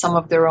taught some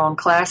of their own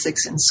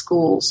classics in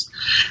schools.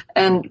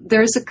 And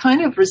there's a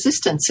kind of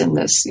resistance in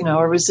this,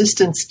 a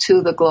resistance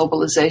to the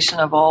globalization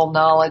of all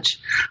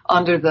knowledge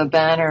under the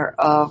banner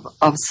of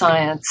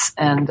science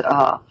and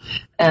a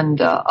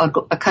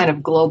kind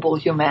of global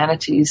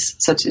humanities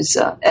such as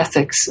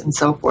ethics and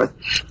so forth.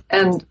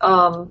 And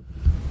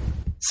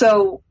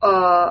so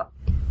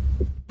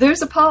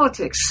there's a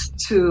politics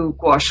to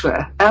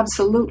guoxue,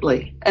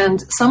 absolutely.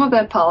 And some of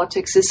that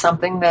politics is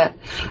something that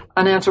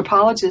an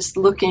anthropologist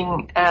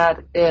looking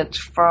at it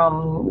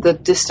from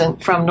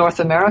North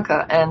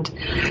America and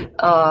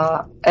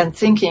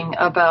thinking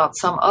about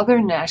some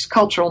other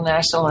cultural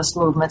nationalist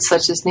movements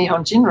such as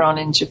Nihon Jinron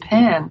in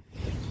Japan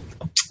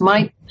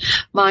might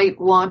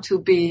want to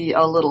be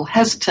a little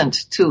hesitant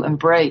to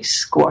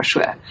embrace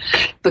guoxue,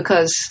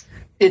 because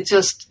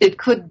it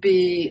could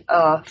be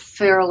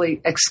fairly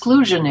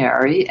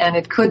exclusionary, and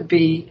it could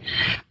be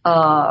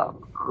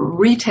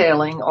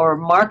retailing or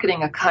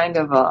marketing a kind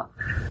of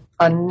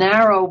a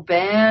narrow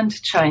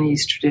band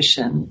Chinese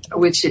tradition,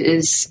 which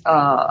is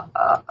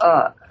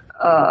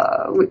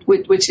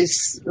which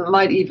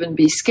might even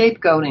be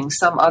scapegoating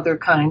some other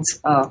kinds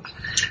of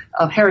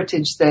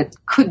heritage that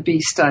could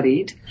be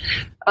studied.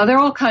 There are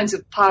all kinds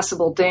of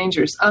possible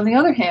dangers. On the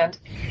other hand,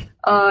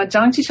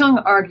 Zhang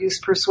Qicheng argues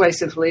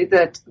persuasively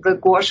that the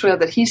guoshui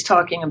that he's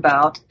talking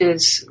about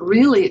is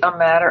really a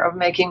matter of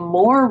making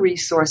more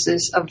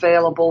resources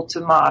available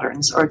to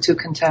moderns or to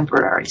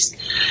contemporaries,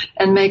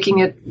 and making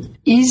it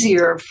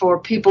easier for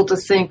people to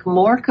think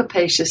more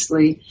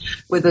capaciously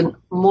with a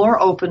more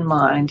open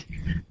mind,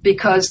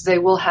 because they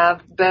will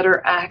have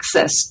better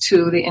access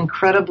to the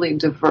incredibly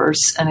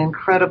diverse and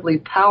incredibly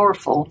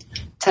powerful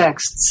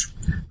texts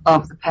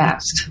of the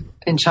past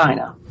in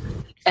China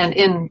and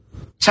in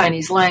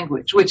Chinese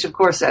language, which, of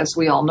course, as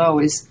we all know,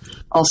 is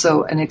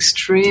also an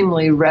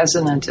extremely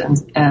resonant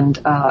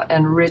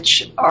and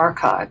rich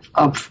archive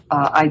of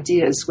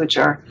ideas which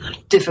are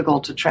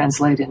difficult to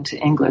translate into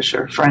English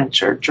or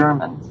French or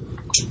German.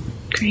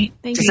 Great.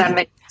 Thank you. Does that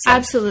make sense?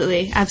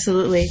 Absolutely.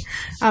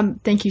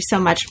 Thank you so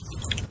much.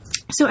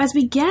 So as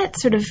we get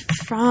sort of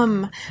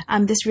from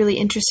this really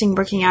interesting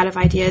working out of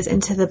ideas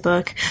into the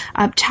book,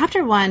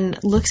 Chapter 1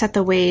 looks at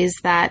the ways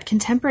that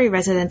contemporary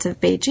residents of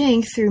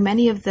Beijing, through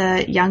many of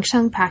the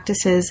Yangsheng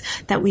practices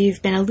that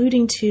we've been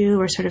alluding to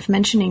or sort of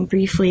mentioning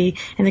briefly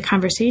in the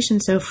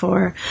conversation so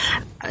far,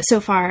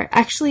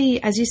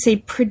 actually, as you say,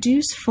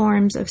 produce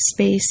forms of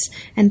space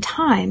and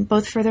time,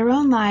 both for their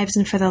own lives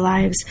and for the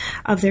lives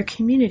of their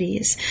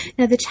communities.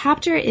 Now, the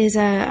chapter is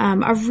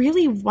a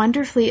really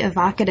wonderfully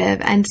evocative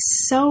and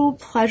so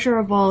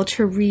pleasurable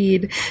to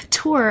read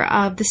tour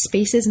of the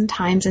spaces and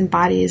times and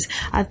bodies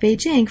of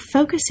Beijing,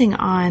 focusing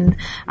on,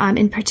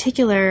 in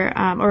particular,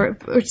 or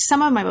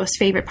some of my most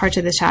favorite parts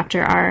of the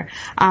chapter are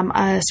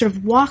a sort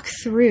of walk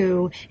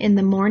through in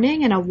the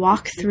morning and a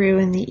walk through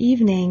in the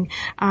evening,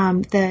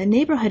 the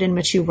neighborhood in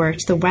which you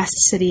worked, the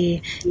West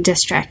City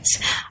district.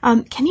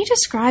 Can you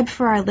describe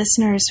for our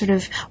listeners sort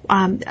of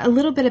a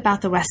little bit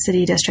about the West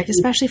City district,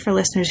 especially for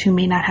listeners who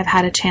may not have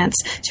had a chance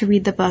to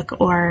read the book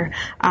or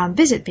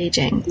visit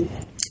Beijing?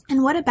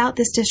 And what about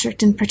this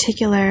district in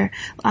particular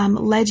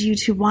led you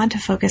to want to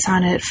focus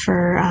on it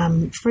for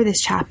this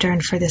chapter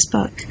and for this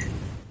book?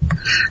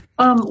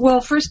 Well,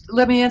 first,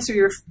 let me answer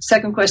your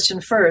second question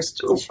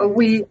first.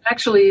 We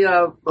actually,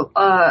 I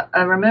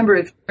remember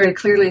it very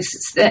clearly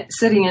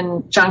sitting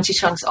in Zhang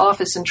Qicheng's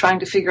office and trying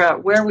to figure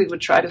out where we would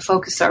try to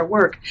focus our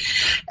work.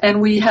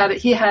 And he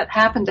had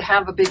happened to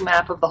have a big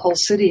map of the whole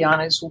city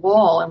on his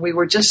wall, and we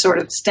were just sort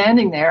of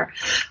standing there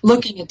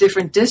looking at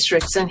different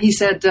districts. And he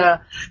said,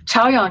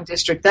 Chaoyang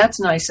district, that's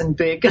nice and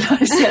big. And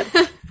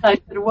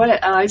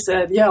I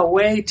said, yeah,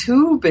 way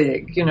too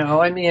big,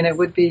 I mean, it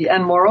would be,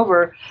 and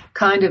moreover,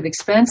 kind of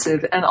expensive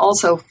and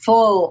also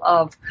full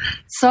of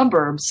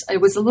suburbs.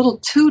 It was a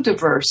little too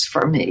diverse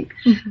for me.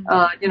 Mm-hmm.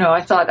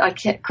 I thought I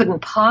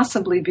couldn't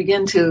possibly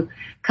begin to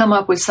come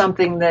up with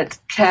something that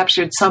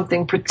captured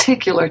something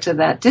particular to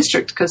that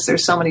district, because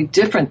there's so many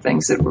different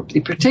things that would be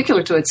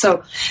particular to it.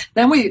 So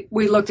then we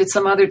looked at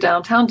some other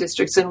downtown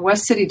districts, and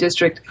West City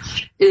district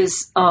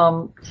is,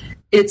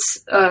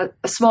 it's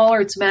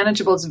smaller, it's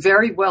manageable, it's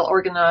very well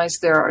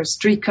organized. There are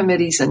street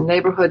committees and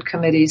neighborhood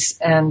committees,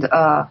 and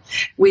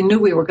we knew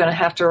we were going to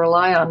have to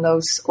rely on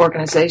those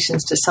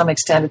organizations to some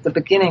extent at the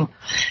beginning.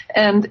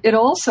 And it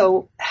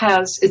also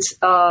has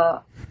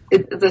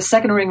the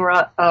second ring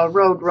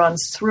road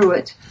runs through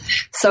it,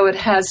 so it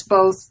has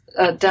both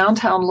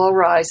downtown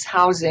low-rise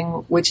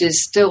housing, which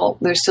is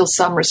there's still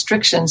some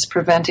restrictions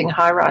preventing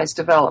high-rise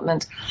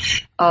development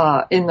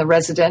in the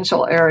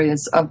residential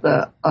areas of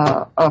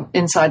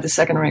inside the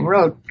second ring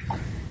road.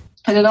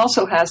 And it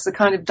also has the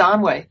kind of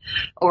Donway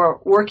or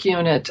work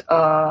unit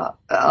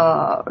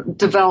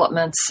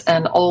developments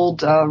and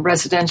old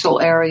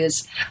residential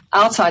areas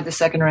outside the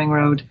second ring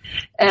road.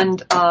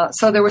 And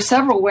so there were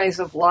several ways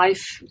of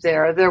life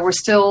there. There were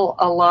still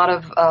a lot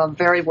of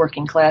very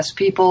working class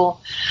people.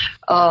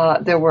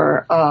 There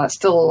were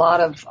still a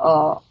lot of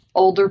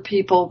older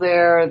people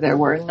there. There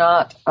were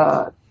not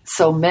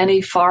so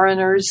many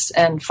foreigners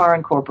and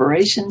foreign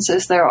corporations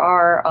as there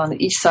are on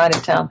the east side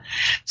of town.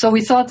 So we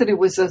thought that it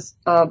was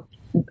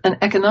an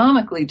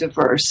economically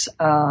diverse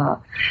and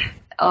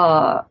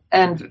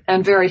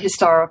very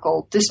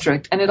historical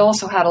district, and it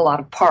also had a lot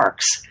of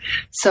parks.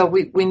 So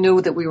we knew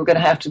that we were going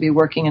to have to be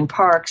working in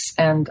parks,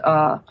 and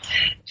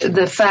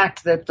the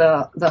fact that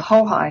the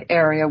Hohai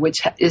area, which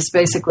is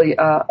basically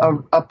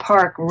a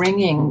park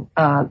ringing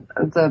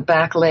the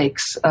back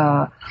lakes,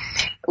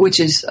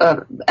 which is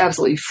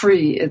absolutely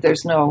free.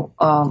 There's no,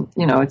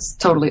 it's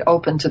totally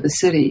open to the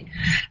city.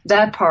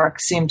 That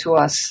park seemed to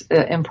us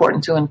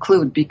important to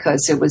include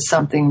because it was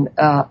something,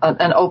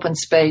 an open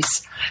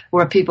space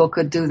where people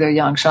could do their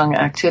Yangsheng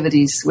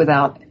activities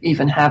without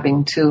even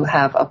having to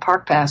have a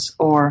park pass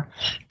or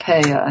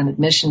pay an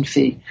admission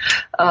fee.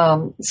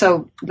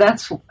 So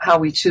that's how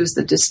we chose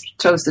the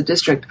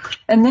district.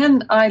 And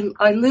then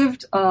I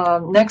lived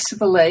next to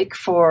the lake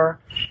for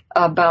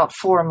about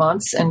 4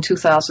 months in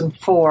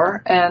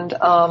 2004, and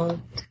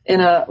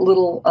in a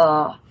little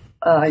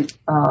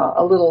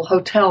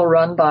hotel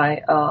run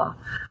by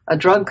a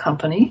drug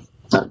company.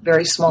 a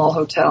very small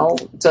hotel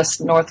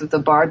just north of the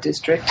bar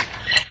district.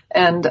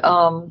 And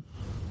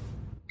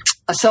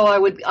so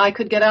I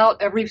could get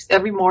out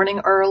every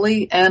morning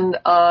early and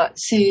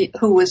see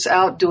who was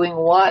out doing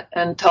what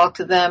and talk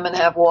to them and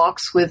have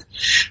walks with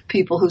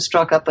people who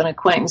struck up an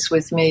acquaintance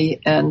with me.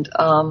 And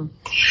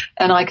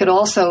I could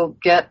also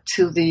get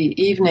to the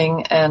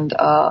evening and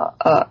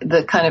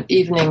the kind of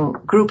evening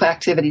group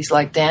activities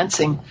like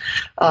dancing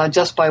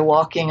just by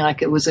walking.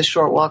 It was a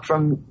short walk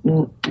from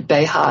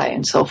Beihai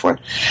and so forth.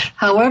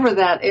 However,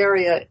 that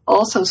area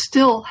also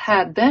still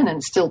had then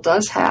and still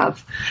does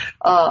have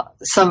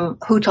some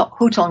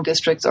hutong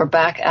districts or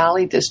back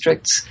alley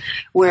districts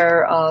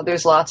where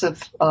there's lots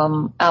of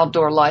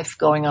outdoor life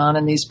going on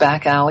in these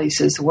back alleys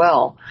as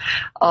well.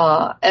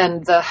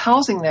 And the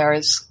housing there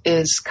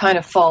is kind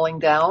of falling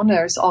down.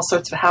 There's all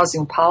sorts of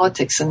housing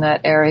politics in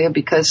that area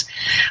because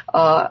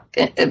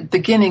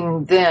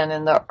beginning then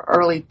in the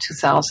early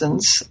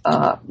 2000s,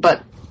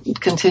 but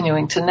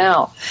continuing to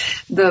now,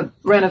 the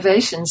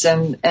renovations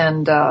and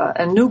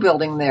new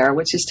building there,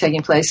 which is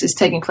taking place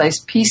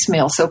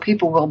piecemeal. So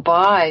people will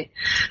buy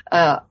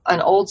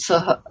an old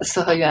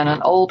seheyuan,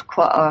 an old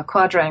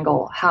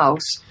quadrangle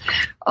house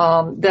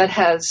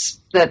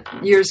that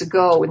years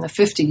ago in the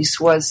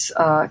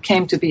 50s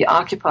came to be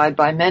occupied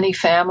by many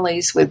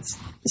families with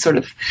sort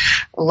of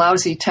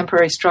lousy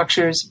temporary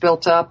structures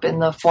built up in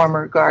the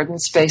former garden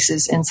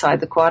spaces inside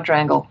the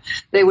quadrangle.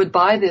 They would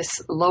buy this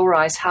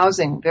low-rise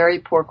housing, very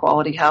poor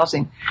quality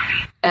housing,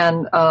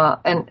 and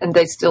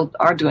they still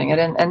are doing it.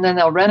 And then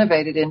they'll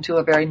renovate it into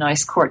a very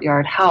nice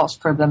courtyard house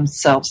for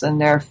themselves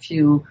and their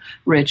few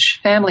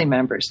rich family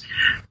members.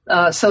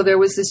 So there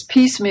was this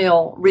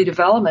piecemeal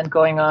redevelopment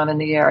going on in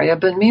the area,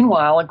 but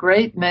meanwhile, a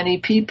great many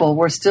people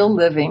were still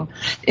living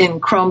in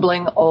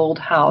crumbling old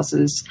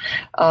houses,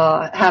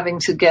 having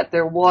to get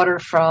their water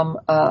from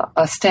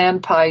a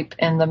standpipe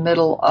in the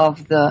middle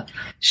of the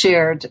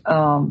shared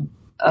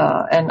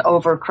and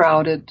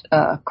overcrowded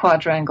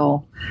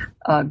quadrangle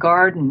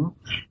garden,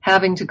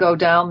 having to go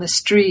down the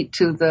street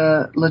to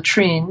the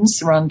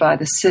latrines run by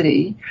the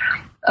city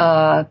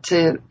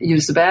to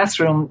use the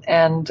bathroom,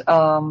 and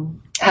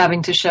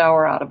having to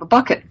shower out of a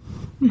bucket.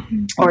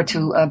 Mm-hmm. Or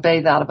to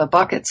bathe out of a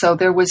bucket. So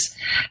there was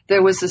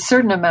a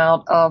certain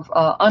amount of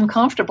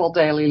uncomfortable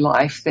daily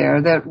life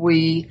there that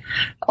we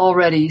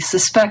already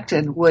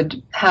suspected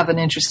would have an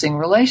interesting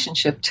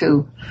relationship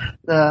to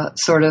the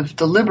sort of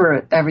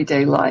deliberate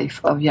everyday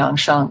life of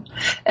Yangsheng.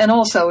 And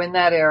also in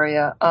that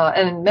area,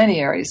 and in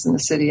many areas in the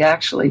city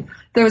actually,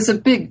 there was a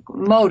big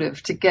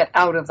motive to get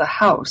out of the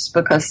house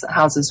because the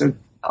houses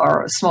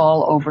are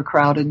small,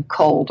 overcrowded,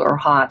 cold or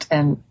hot,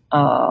 and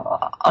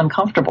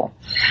uncomfortable.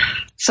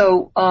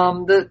 So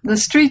the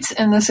streets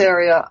in this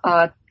area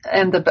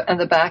and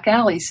the back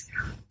alleys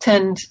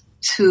tend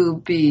to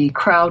be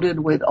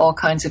crowded with all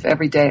kinds of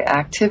everyday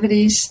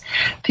activities.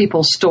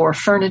 People store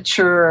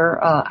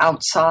furniture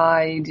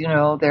outside. You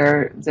know,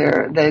 they'll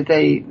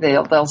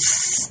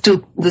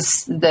stoop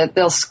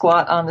they'll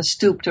squat on the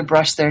stoop to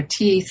brush their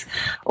teeth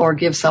or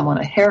give someone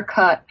a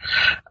haircut.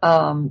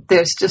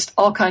 There's just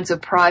all kinds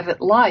of private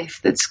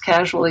life that's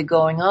casually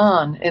going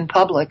on in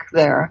public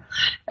there,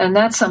 and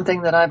that's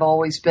something that I've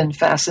always been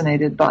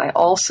fascinated by.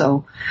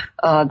 Also,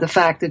 the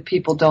fact that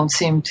people don't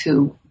seem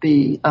to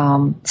be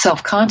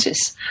self-conscious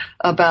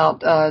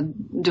about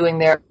doing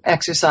their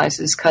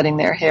exercises, cutting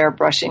their hair,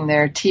 brushing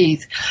their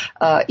teeth,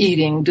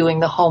 eating, doing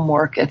the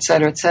homework, et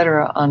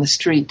cetera, on the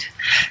street.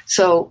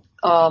 So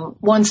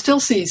one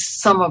still sees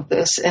some of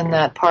this in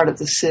that part of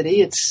the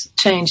city. It's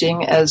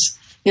changing as,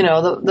 you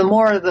know, the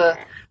more the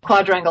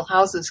quadrangle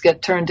houses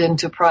get turned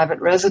into private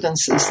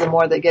residences, the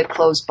more they get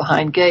closed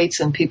behind gates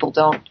and people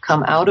don't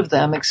come out of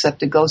them except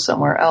to go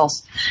somewhere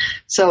else.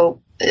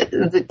 So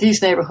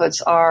these neighborhoods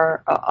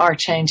are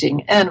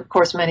changing, and of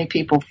course, many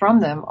people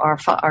from them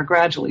are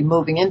gradually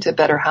moving into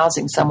better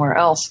housing somewhere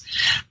else,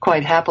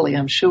 quite happily,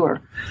 I'm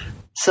sure.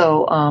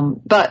 So,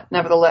 but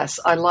nevertheless,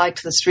 I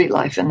liked the street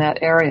life in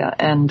that area,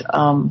 and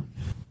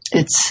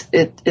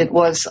it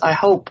was, I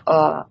hope,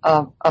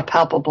 a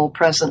palpable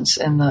presence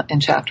in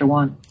chapter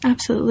 1.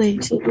 Absolutely.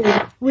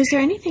 Was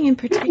there anything in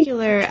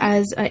particular,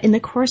 as in the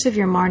course of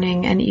your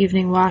morning and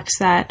evening walks,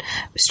 that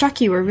struck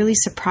you or really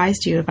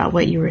surprised you about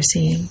what you were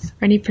seeing?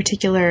 Or any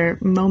particular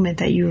moment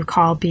that you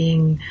recall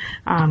being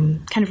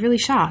kind of really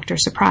shocked or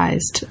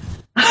surprised?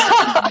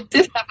 I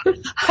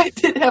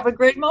did have a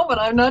great moment.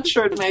 I'm not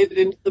sure it made it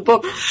into the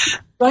book.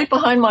 Right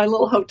behind my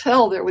little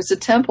hotel, there was a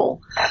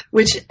temple,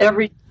 which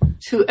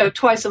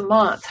twice a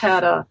month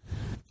had an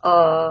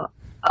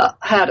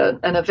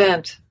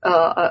event,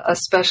 a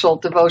special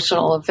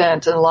devotional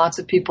event, and lots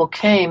of people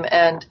came.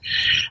 And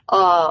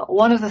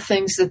one of the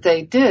things that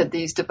they did,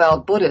 these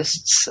devout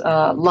Buddhists,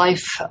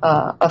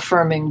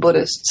 life-affirming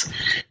Buddhists,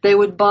 they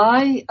would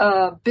buy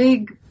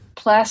big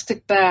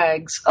plastic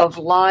bags of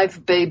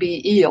live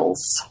baby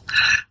eels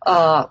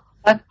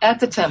at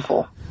the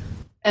temple.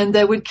 and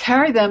they would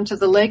carry them to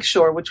the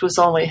lakeshore, which was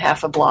only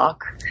half a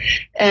block,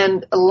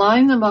 and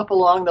line them up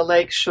along the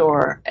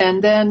lakeshore,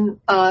 and then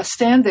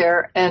stand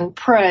there and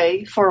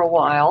pray for a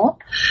while,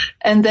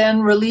 and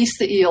then release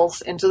the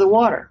eels into the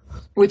water,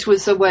 which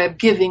was a way of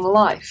giving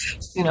life,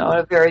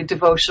 a very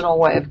devotional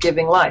way of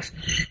giving life.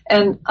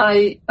 And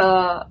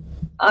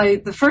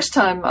the first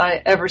time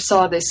I ever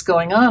saw this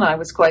going on, I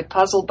was quite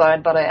puzzled by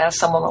it, but I asked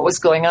someone what was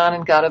going on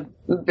and got a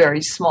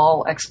very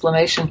small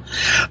explanation.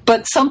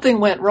 But something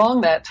went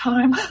wrong that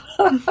time.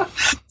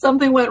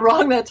 Something went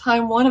wrong that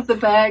time. One of the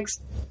bags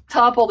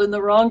toppled in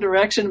the wrong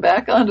direction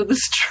back onto the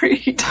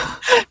street.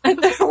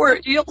 And there were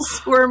eels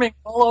squirming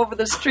all over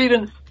the street,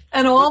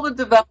 and all the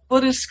devout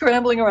Buddhists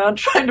scrambling around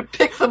trying to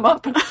pick them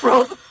up and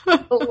throw them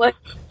in the lake.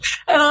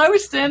 And I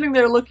was standing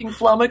there looking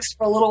flummoxed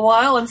for a little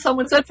while, and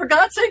someone said, "For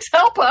God's sakes,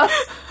 help us."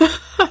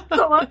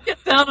 So I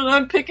get down and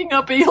I'm picking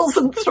up eels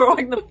and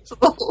throwing them into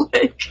the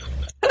lake.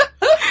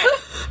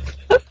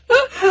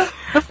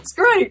 It was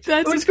great.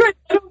 It was great.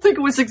 I don't think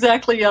it was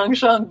exactly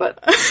Yangsheng, but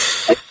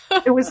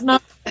it was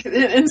not.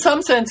 In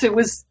some sense, it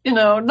was,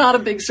 not a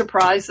big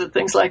surprise that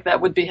things like that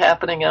would be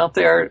happening out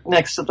there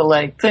next to the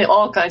lake.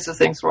 All kinds of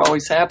things were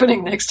always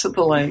happening next to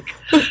the lake.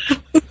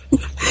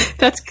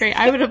 That's great.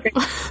 That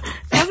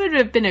would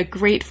have been a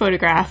great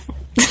photograph.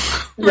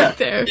 Right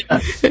there.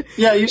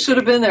 Yeah, you should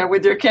have been there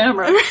with your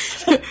camera.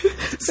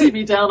 See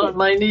me down on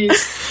my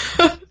knees,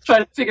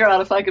 trying to figure out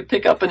if I could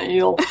pick up an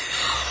eel.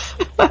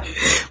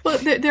 Well,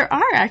 there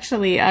are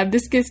actually,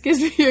 this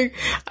gives me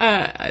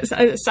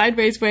a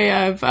sideways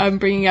way of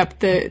bringing up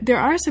there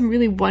are some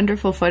really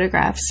wonderful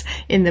photographs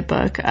in the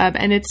book.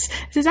 And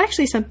there's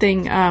actually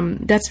something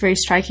that's very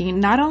striking,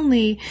 not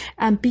only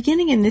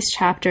beginning in this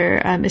chapter,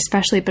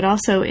 especially, but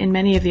also in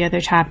many of the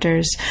other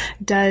chapters,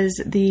 does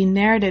the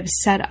narrative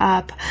set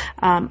up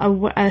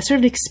a sort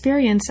of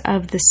experience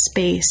of the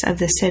space of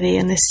the city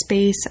and the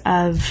space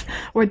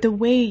or the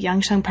way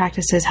Yangsheng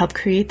practices help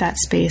create that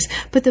space.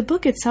 But the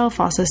book itself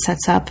also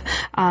sets up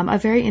a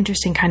very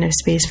interesting kind of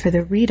space for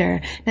the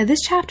reader. Now, this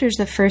chapter is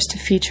the first to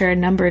feature a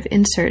number of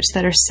inserts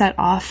that are set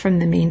off from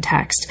the main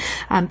text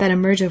that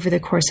emerge over the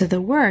course of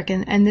the work.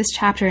 And this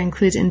chapter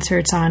includes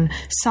inserts on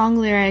song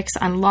lyrics,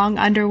 on long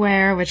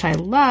underwear, which I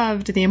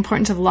loved, the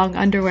importance of long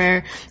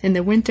underwear in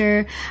the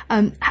winter.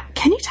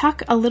 Can you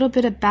talk a little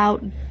bit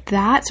about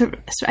that?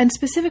 And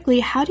specifically,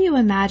 how do you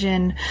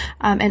imagine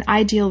an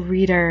ideal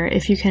reader,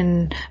 if you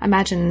can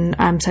imagine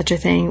such a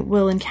thing,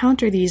 will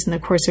encounter these in the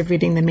course of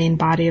reading the main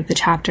body of the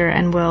chapter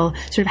and will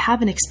sort of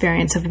have an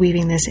experience of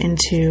weaving this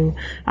into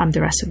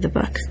the rest of the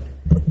book?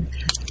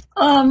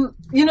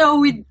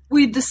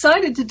 We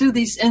decided to do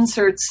these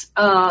inserts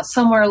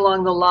somewhere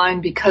along the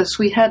line because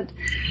we had,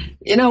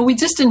 we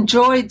just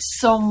enjoyed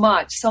so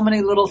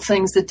many little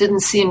things that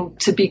didn't seem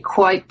to be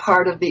quite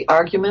part of the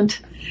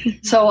argument.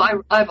 So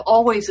I've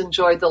always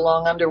enjoyed the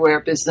long underwear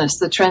business,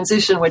 the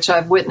transition which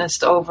I've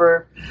witnessed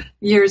over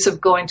years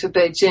of going to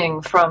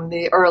Beijing from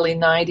the early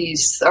 90s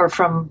or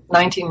from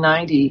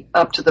 1990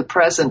 up to the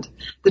present.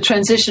 The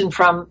transition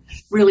from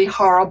really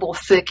horrible,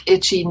 thick,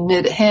 itchy,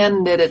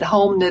 hand-knitted,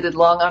 home-knitted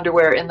long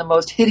underwear in the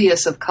most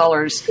hideous of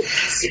colors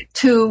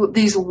to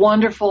these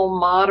wonderful,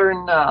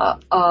 modern,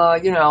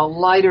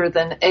 lighter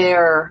than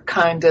air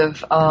kind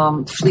of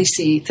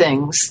fleecy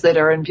things that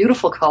are in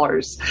beautiful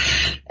colors.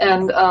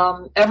 And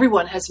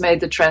everyone has made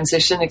the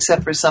transition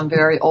except for some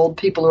very old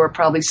people who are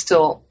probably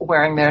still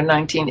wearing their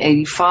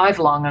 1985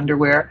 long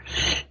underwear.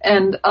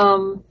 And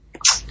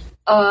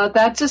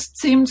that just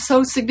seemed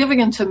so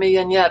significant to me,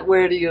 and yet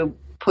where do you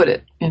put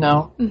it,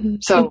 Mm-hmm.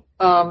 So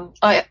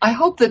I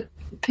hope that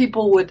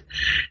people would,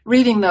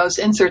 reading those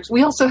inserts.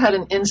 We also had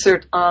an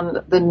insert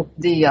on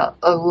the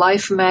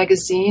Life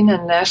magazine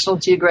and National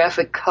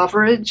Geographic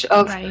coverage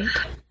of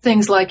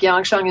things like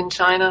Yangsheng in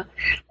China,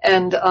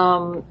 and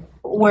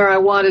where I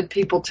wanted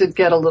people to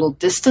get a little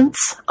distance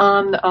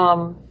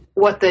on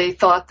what they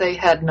thought they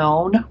had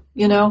known,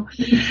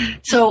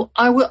 So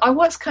I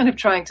was kind of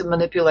trying to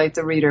manipulate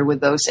the reader with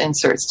those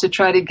inserts to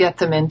try to get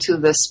them into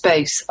the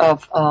space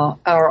of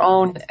our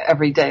own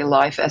everyday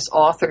life as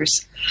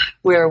authors,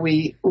 where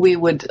we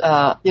would,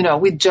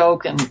 we'd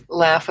joke and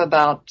laugh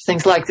about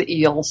things like the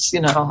eels,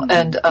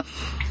 and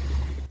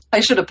I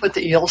should have put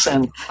the eels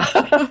in.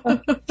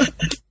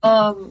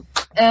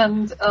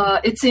 And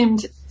it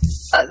seemed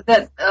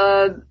that,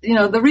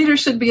 the reader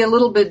should be a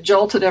little bit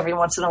jolted every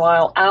once in a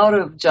while out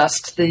of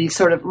just the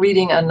sort of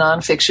reading a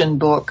nonfiction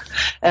book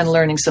and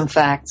learning some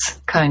facts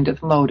kind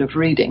of mode of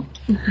reading,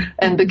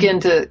 and begin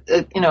to,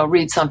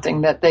 read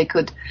something that they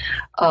could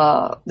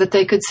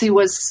see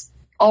was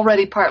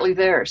already partly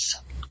theirs.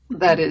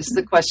 That is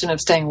the question of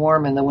staying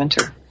warm in the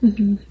winter,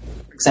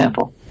 for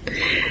example.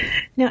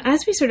 Now,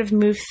 as we sort of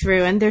move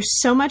through, and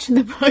there's so much in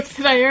the book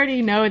that I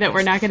already know that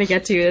we're not going to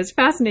get to, it's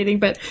fascinating,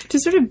 but to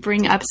sort of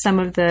bring up some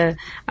of the,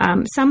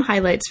 some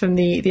highlights from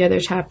the other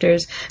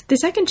chapters, the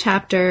second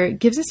chapter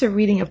gives us a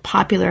reading of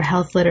popular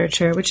health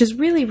literature, which is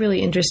really,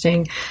 really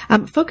interesting,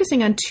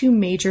 focusing on two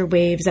major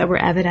waves that were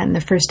evident in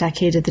the first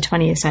decade of the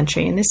 20th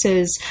century. And this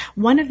is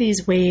one of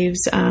these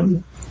waves,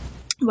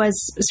 was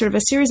sort of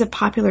a series of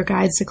popular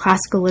guides to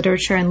classical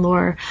literature and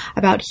lore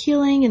about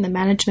healing and the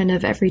management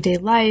of everyday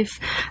life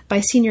by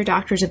senior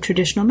doctors of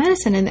traditional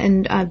medicine.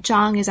 And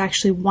Zhang is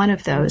actually one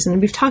of those.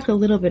 And we've talked a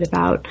little bit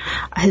about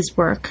his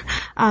work.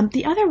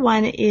 The other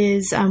one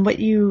is what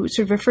you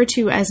sort of refer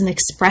to as an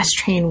express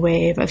train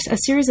wave, a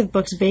series of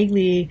books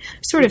vaguely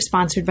sort of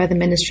sponsored by the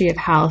Ministry of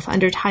Health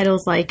under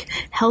titles like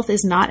Health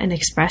is Not an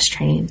Express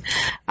Train.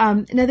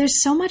 Now,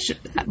 there's so much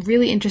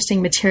really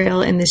interesting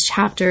material in this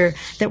chapter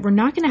that we're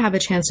not going to have a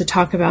chance to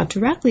talk about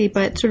directly,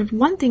 but sort of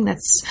one thing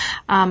that's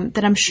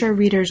that I'm sure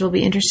readers will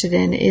be interested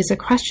in is a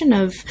question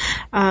of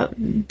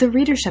the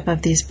readership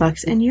of these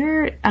books. And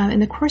you're in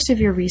the course of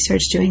your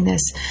research doing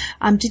this,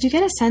 did you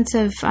get a sense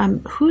of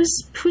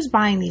who's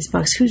buying these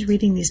books, who's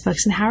reading these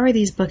books, and how are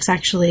these books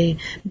actually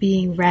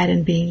being read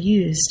and being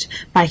used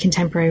by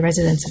contemporary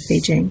residents of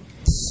Beijing?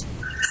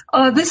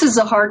 This is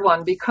a hard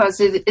one because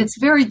it's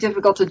very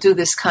difficult to do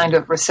this kind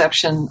of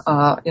reception.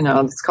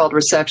 It's called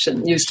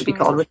reception. It used to be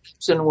called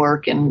reception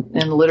work in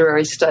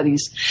literary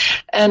studies.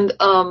 And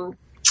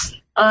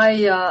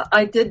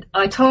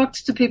I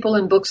talked to people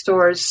in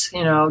bookstores,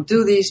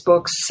 do these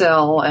books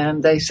sell?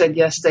 And they said,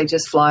 yes, they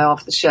just fly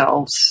off the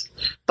shelves.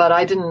 But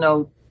I didn't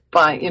know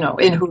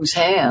in whose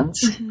hands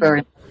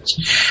very much.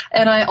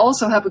 And I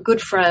also have a good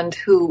friend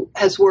who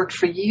has worked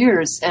for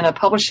years in a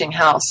publishing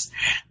house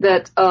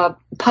that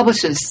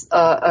publishes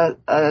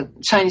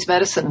Chinese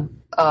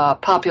medicine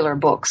popular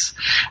books.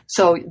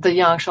 So the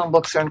Yangsheng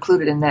books are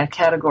included in that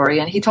category.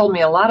 And he told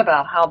me a lot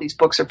about how these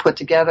books are put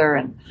together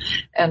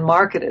and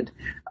marketed.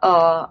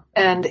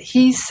 And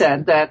he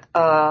said that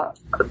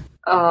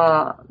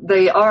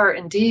they are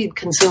indeed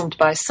consumed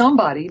by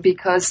somebody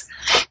because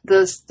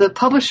the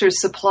publisher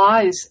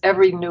supplies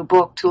every new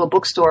book to a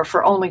bookstore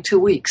for only 2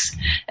 weeks.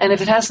 And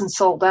if it hasn't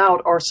sold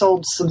out or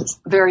sold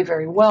very,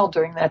 very well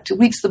during that 2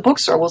 weeks, the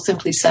bookstore will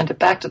simply send it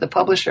back to the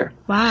publisher.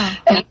 Wow.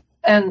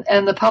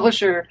 And the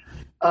publisher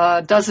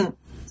doesn't.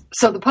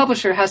 So the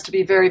publisher has to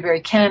be very,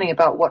 very canny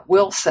about what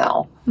will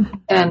sell.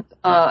 And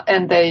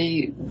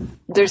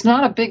there's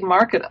not a big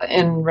market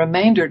in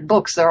remaindered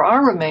books. There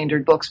are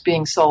remaindered books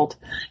being sold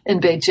in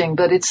Beijing,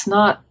 but it's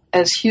not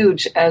as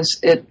huge as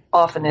it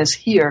often is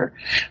here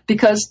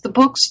because the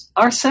books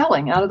are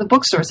selling out of the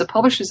bookstores. The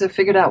publishers have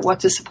figured out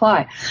what to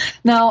supply.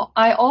 Now,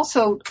 I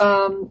also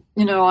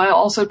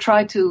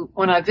tried to,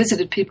 when I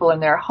visited people in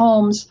their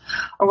homes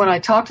or when I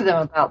talked to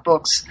them about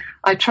books,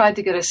 I tried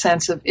to get a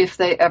sense of if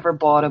they ever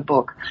bought a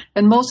book.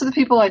 And most of the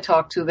people I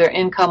talked to, their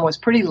income was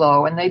pretty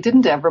low and they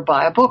didn't ever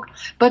buy a book.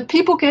 But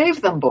people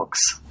gave them books.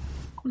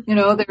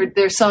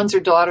 Their sons or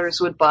daughters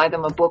would buy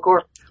them a book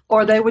or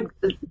they would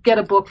get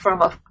a book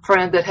from a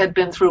friend that had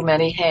been through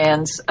many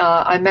hands.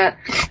 I met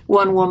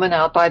one woman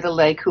out by the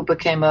lake who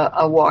became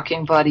a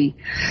walking buddy,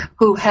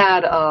 who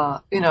had,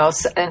 that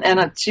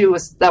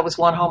was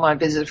one home I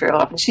visited very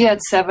often. She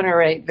had 7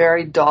 or 8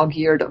 very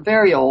dog-eared,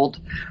 very old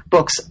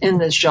books in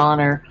this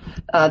genre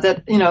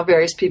that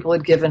various people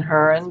had given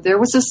her, and there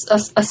was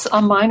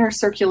a minor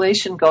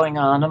circulation going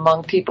on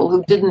among people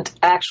who didn't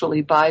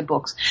actually buy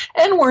books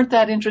and weren't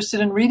that interested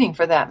in reading,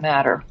 for that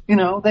matter.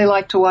 They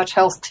like to watch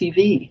health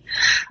TV.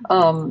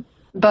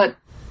 But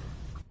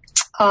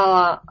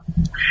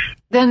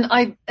then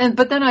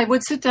I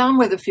would sit down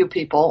with a few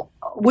people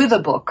with a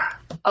book.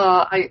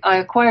 I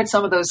acquired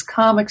some of those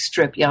comic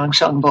strip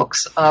Yangsheng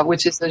books,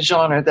 which is a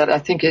genre that I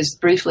think is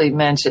briefly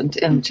mentioned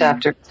in the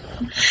chapter,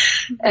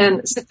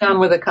 and sit down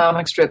with a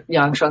comic strip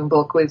Yangsheng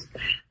book with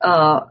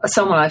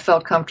someone I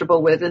felt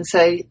comfortable with and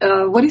say,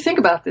 what do you think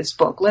about this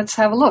book? Let's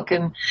have a look.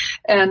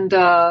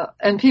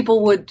 And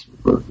people would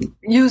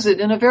use it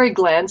in a very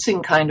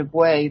glancing kind of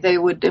way. They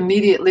would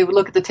immediately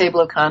look at the table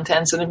of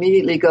contents and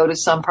immediately go to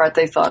some part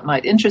they thought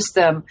might interest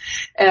them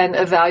and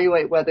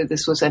evaluate whether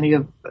this was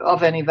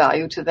of any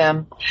value to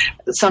them.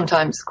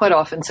 Sometimes, quite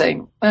often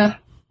saying,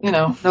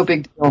 no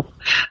big deal.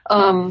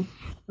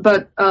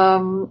 But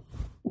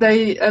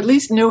they at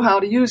least knew how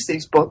to use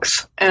these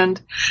books.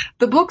 And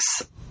the books,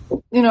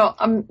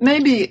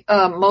 maybe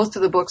most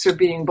of the books are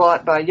being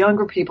bought by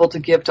younger people to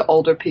give to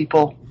older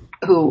people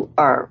who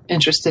are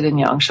interested in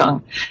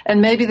Yangsheng,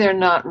 and maybe they're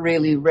not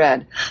really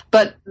read.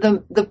 But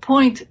the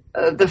point,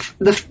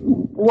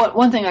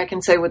 one thing I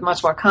can say with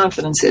much more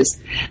confidence is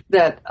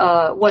that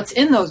what's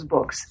in those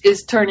books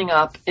is turning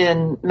up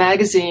in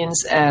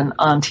magazines and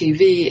on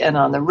TV and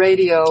on the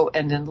radio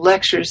and in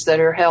lectures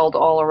that are held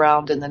all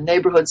around in the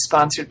neighborhood,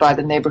 sponsored by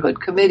the neighborhood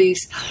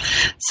committees.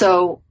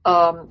 So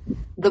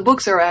the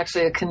books are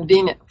actually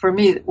for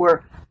me,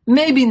 were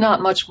maybe not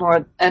much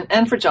more,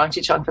 and for Zhang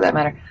Qicheng for that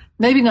matter,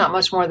 maybe not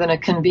much more than a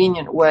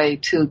convenient way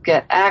to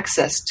get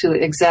access to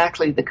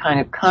exactly the kind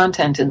of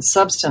content and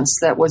substance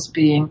that was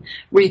being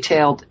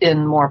retailed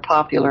in more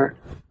popular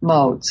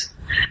modes.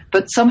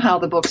 But somehow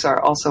the books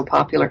are also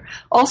popular.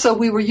 Also,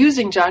 we were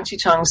using Zhang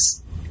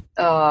Qicheng's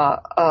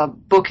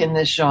book in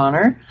this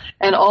genre,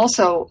 and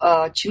also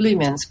Chu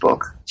Limin's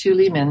book. Chu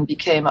Limin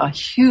became a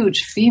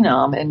huge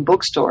phenom in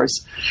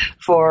bookstores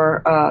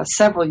for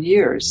several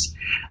years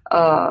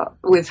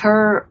with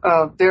her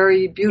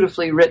very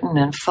beautifully written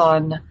and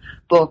fun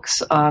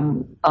books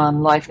on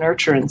life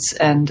nurturance,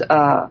 and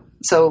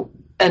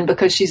and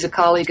because she's a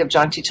colleague of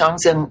Zhang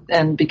Qicheng's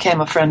and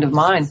became a friend of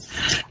mine,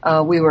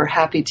 we were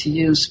happy to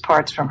use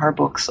parts from her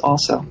books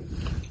also.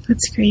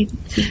 That's great.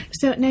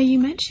 So now you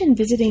mentioned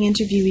visiting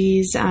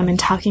interviewees and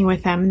talking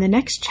with them. The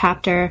next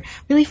chapter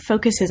really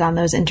focuses on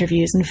those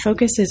interviews and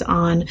focuses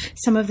on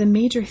some of the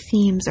major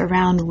themes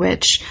around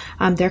which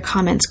their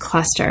comments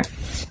cluster.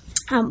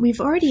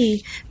 We've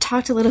already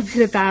talked a little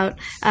bit about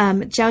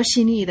Zhao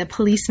Xini, the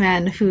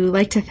policeman who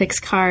liked to fix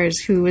cars,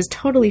 who was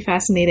totally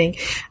fascinating.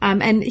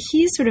 And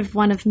he's sort of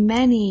one of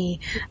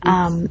many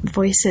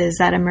voices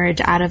that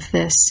emerge out of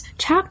this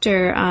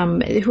chapter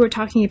who are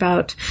talking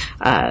about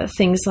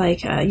things like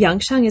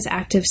Yangsheng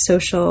active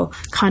social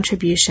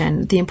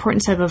contribution, the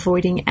importance of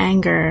avoiding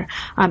anger,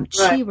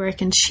 Qi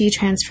work and Qi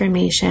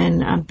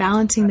transformation,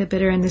 balancing the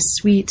bitter and the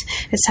sweet,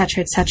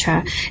 etc.,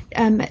 etc.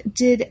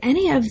 Did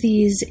any of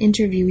these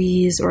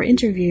interviewees or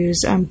interviews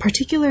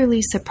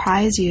particularly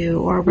surprise you,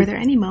 or were there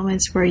any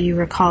moments where you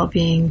recall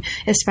being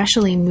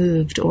especially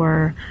moved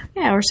or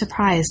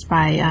surprised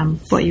by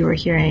what you were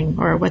hearing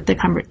or what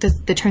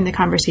the turn the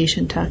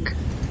conversation took?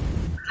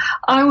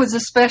 I was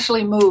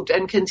especially moved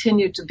and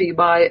continued to be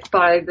by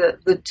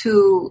the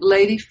two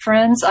lady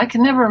friends. I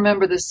can never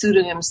remember the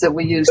pseudonyms that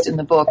we used in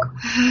the book,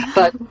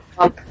 but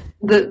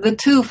the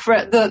two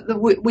friends.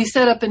 We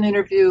set up an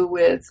interview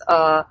with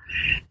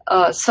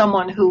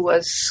someone who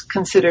was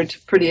considered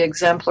pretty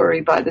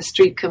exemplary by the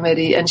street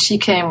committee, and she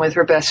came with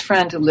her best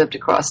friend who lived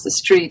across the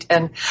street.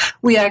 And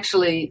we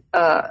actually,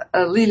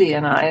 Lily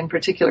and I in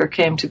particular,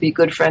 came to be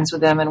good friends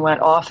with them and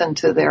went often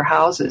to their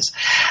houses.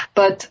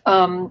 But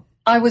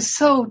I was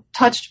so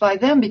touched by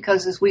them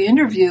because as we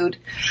interviewed,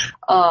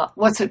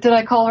 did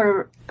I call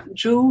her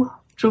Zhu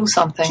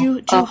something?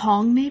 Zhu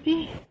Hong,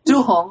 maybe?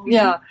 Zhu Hong,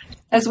 yeah.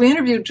 As we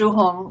interviewed Zhu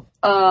Hong,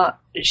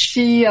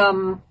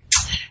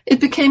 it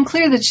became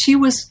clear that she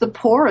was the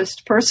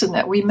poorest person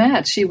that we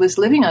met. She was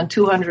living on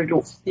 200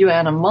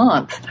 yuan a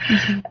month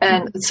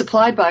and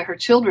supplied by her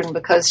children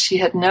because she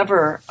had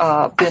never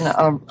been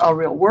a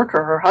real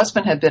worker. Her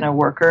husband had been a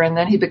worker, and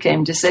then he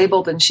became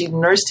disabled, and she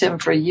nursed him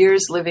for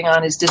years living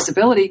on his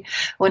disability.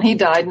 When he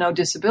died, no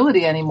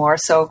disability anymore.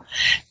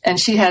 And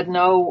she had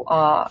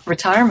no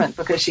retirement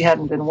because she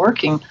hadn't been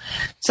working.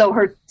 So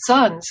her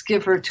sons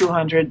give her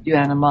 200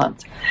 yuan a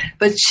month.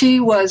 But she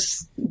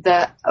was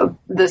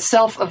the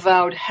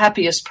self-avowed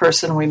happiest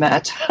person we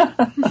met.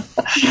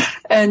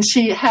 And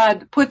she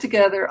had put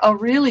together a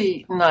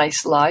really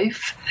nice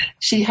life.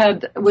 She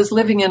was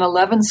living in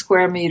 11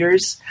 square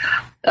meters,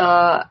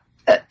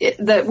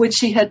 which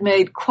she had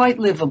made quite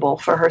livable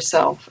for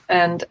herself.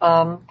 And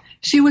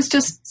she was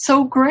just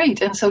so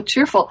great and so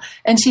cheerful.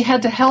 And she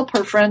had to help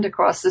her friend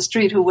across the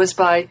street, who was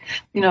by,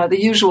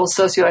 the usual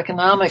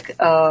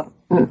socioeconomic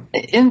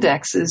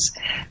indexes,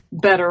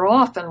 better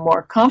off and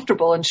more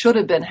comfortable and should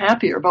have been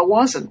happier, but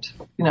wasn't,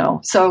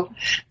 So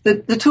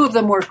the two of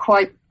them were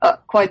quite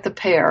the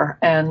pair.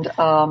 And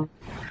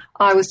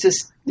I was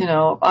just,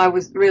 I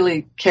was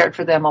really cared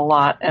for them a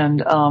lot.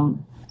 And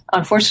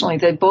unfortunately,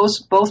 they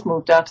both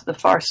moved out to the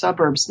far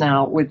suburbs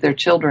now with their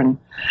children,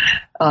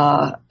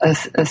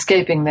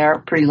 escaping their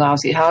pretty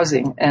lousy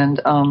housing. And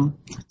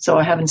so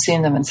I haven't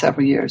seen them in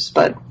several years.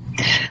 But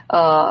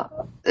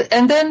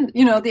and then,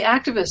 the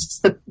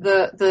activists,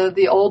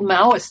 the old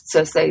Maoists,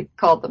 as they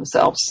called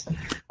themselves,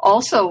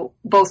 also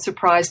both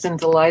surprised and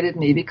delighted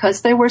me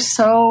because they were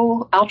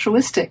so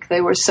altruistic.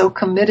 They were so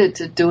committed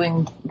to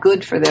doing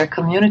good for their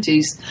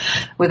communities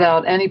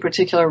without any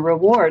particular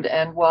reward,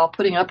 and while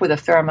putting up with a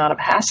fair amount of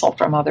hassle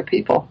from other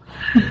people.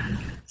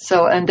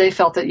 So, and they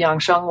felt that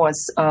Yangsheng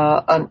was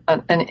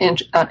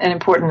an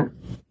important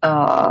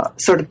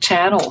sort of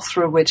channel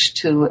through which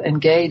to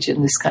engage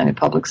in this kind of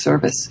public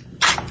service.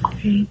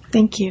 Great.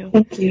 Thank you.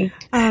 Thank you.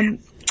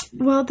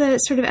 Well,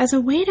 as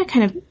a way to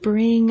kind of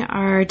bring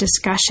our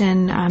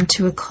discussion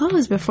to a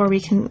close before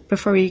we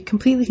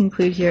completely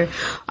conclude here,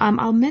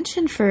 I'll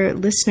mention for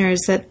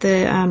listeners that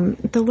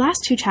the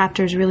last two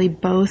chapters really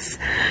both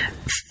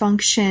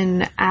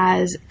function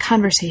as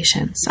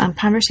conversations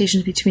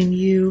between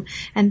you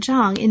and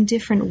Zhang in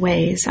different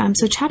ways.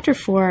 So chapter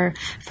 4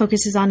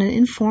 focuses on an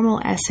informal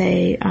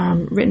essay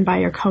written by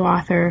your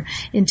co-author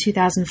in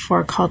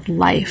 2004 called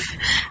Life.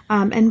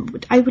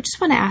 And I would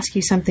just want to ask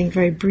you something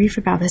very brief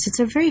about this. It's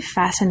a very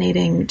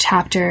fascinating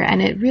chapter,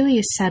 and it really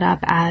is set up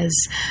as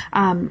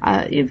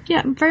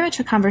very much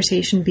a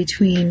conversation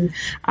between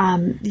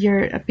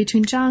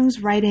between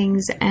Zhang's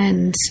writings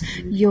and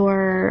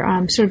your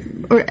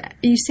or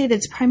you say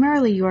that it's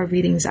primarily your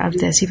readings of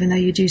this, even though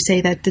you do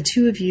say that the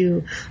two of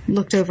you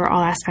looked over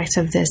all aspects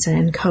of this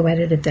and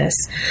co-edited this.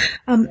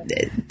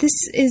 This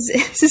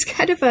is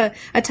kind of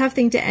a tough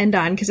thing to end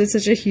on because it's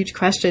such a huge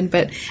question,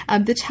 but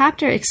the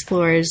chapter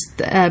explores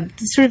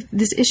sort of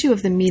this issue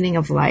of the meaning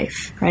of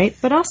life, right?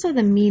 But also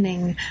the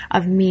meaning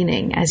of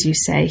meaning, as you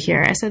say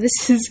here. So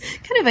this is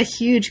kind of a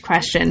huge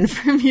question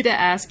for me to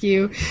ask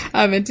you,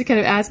 and to kind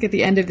of ask at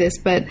the end of this.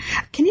 But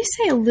can you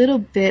say a little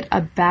bit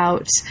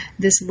about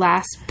this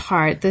last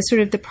part, the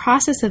sort of the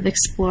process of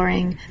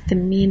exploring the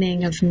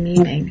meaning of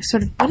meaning?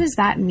 Sort of, what does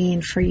that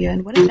mean for you,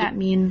 and what does that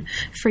mean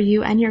for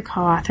you and your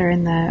co-author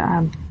in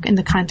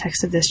the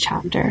context of this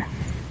chapter?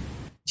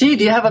 Gee,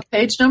 do you have a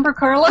page number,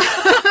 Carla?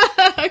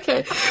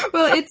 Okay.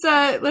 Well, it's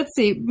let's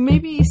see,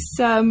 maybe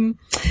some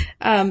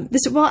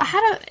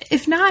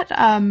if not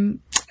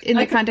in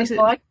the context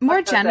of,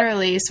 more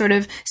generally, sort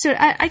of. So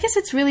I guess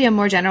it's really a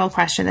more general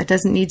question that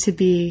doesn't need to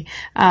be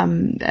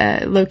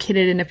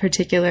located in a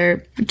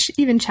particular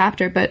even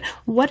chapter. But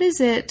what does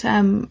it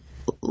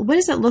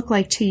look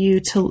like to you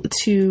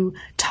to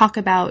talk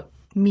about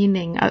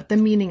meaning, the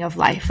meaning of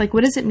life? Like,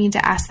 what does it mean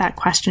to ask that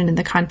question in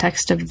the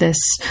context of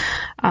this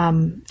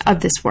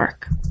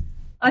work?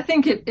 I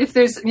think if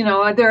there's,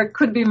 there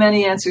could be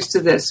many answers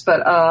to this, but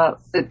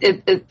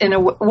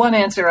one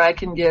answer I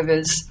can give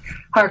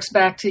harks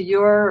back to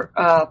your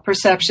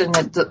perception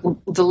that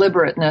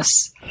deliberateness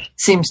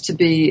seems to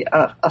be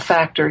a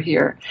factor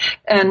here.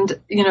 And,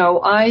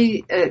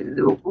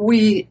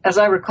 we, as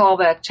I recall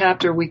that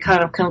chapter, we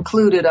kind of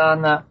concluded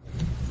on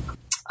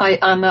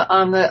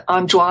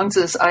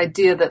Zhuangzi's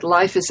idea that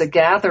life is a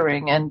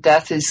gathering and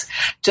death is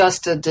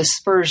just a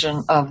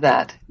dispersion of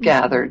that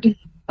gathered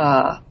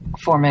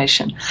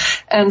formation.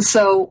 And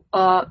so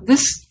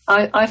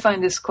I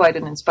find this quite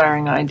an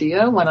inspiring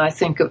idea when I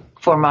think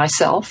for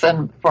myself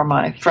and for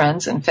my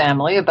friends and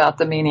family about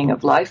the meaning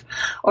of life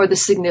or the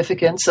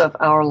significance of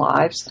our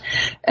lives.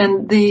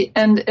 And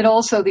it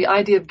also, the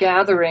idea of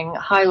gathering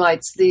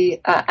highlights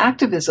the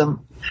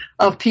activism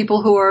of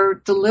people who are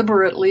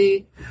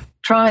deliberately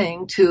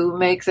trying to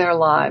make their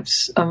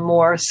lives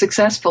more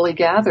successfully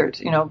gathered,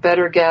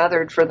 better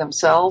gathered for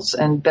themselves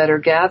and better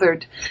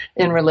gathered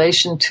in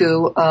relation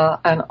to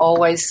an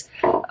always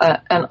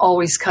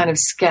kind of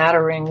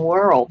scattering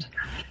world.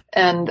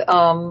 And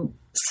that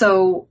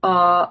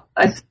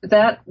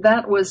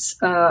was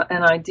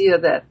an idea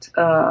that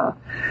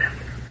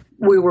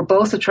we were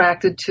both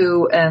attracted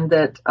to, and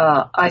that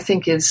I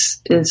think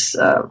is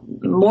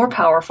more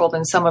powerful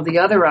than some of the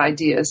other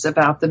ideas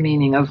about the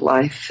meaning of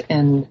life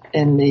in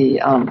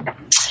the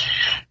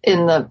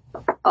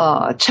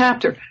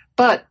chapter.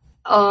 But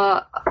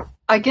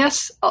I guess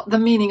the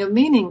meaning of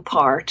meaning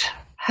part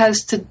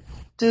has to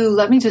do.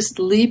 Let me just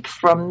leap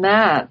from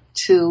that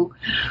to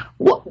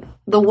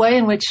the way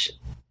in which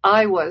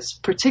I was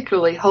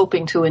particularly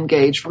hoping to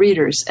engage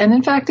readers. And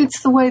in fact,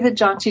 it's the way that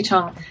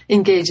Qicheng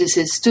engages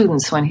his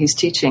students when he's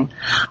teaching.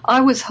 I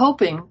was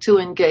hoping to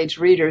engage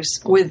readers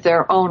with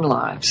their own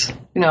lives.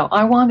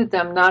 I wanted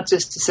them not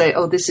just to say,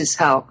 oh, this is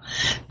how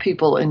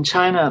people in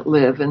China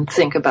live and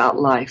think about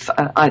life.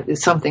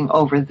 It's something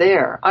over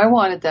there. I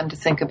wanted them to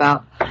think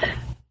about,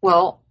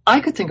 well, I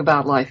could think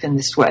about life in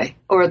this way,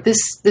 or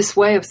this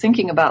way of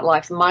thinking about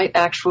life might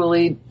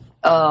actually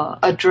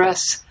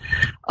address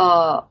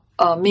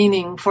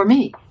meaning for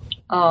me.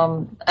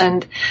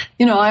 And,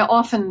 I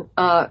often,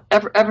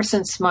 ever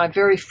since my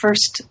very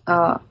first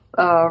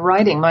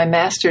writing, my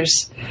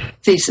master's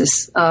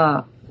thesis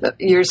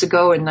years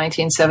ago in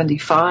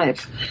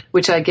 1975,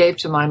 which I gave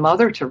to my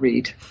mother to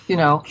read,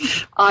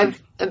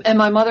 and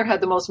my mother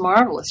had the most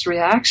marvelous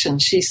reaction.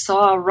 She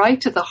saw right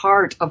to the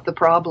heart of the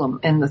problem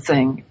in the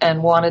thing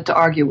and wanted to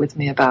argue with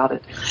me about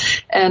it.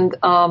 And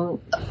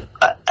so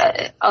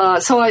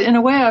in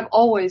a way, I've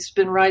always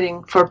been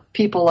writing for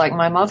people like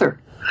my mother,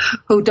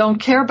 who don't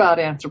care about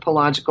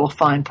anthropological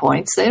fine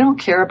points. They don't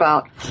care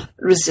about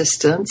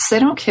resistance. They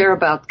don't care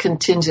about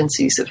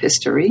contingencies of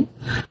history.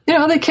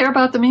 They care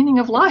about the meaning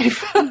of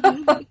life.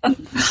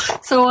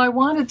 So I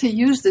wanted to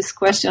use this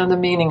question on the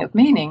meaning of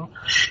meaning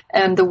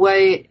and the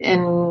way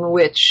in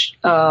which,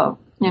 Zhang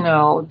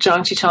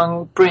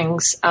Qicheng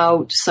brings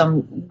out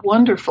some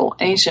wonderful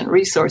ancient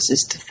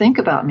resources to think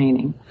about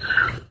meaning.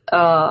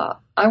 I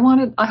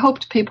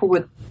hoped people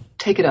would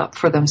take it up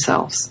for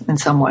themselves in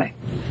some way.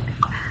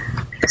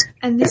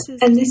 And this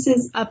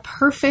is a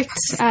perfect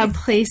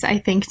place, I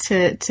think,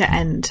 to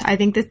end. I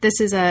think that this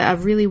is a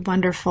really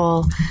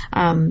wonderful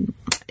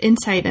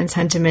insight and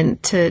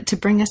sentiment to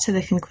bring us to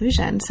the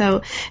conclusion.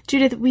 So,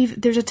 Judith,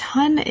 there's a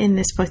ton in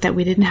this book that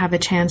we didn't have a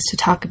chance to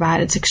talk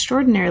about. It's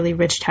extraordinarily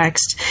rich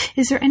text.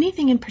 Is there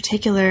anything in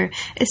particular,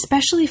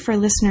 especially for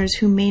listeners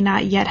who may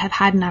not yet have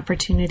had an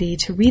opportunity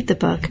to read the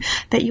book,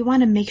 that you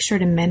want to make sure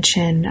to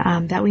mention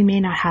that we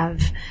may not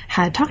have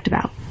had talked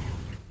about?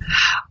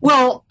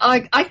 Well,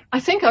 I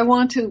think I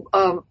want to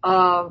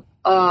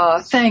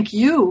thank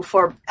you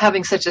for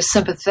having such a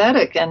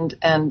sympathetic and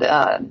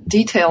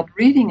detailed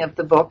reading of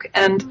the book,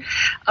 and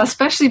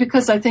especially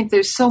because I think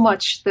there's so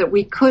much that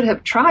we could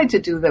have tried to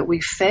do that we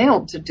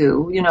failed to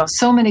do.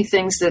 So many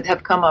things that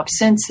have come up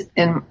since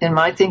in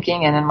my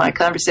thinking and in my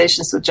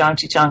conversations with Zhang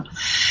Qicheng,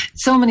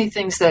 so many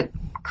things that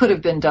could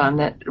have been done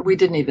that we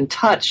didn't even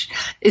touch.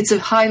 It's a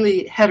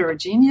highly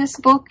heterogeneous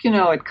book.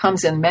 It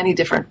comes in many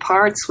different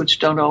parts, which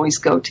don't always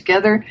go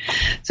together.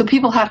 So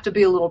people have to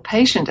be a little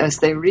patient as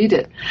they read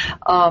it.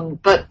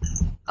 But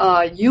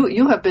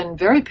you have been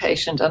very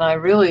patient, and I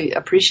really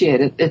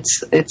appreciate it.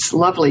 It's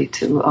lovely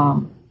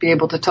to be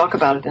able to talk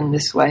about it in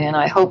this way. And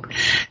I hope,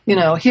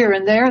 here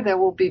and there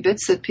will be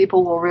bits that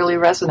people will really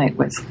resonate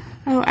with.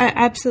 Oh,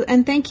 absolutely.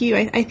 And thank you.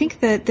 I think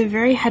that the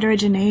very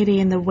heterogeneity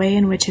in the way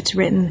in which it's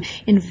written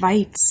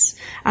invites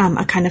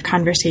a kind of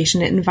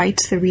conversation. It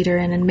invites the reader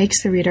in and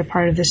makes the reader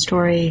part of the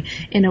story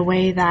in a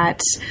way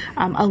that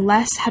a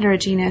less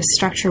heterogeneous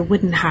structure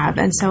wouldn't have.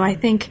 And so I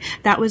think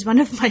that was one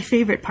of my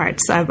favorite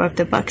parts of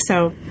the book.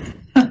 So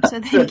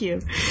thank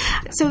you.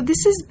 So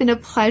this has been a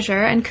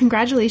pleasure, and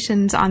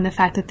congratulations on the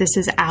fact that this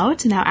is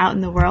now out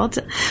in the world.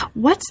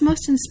 What's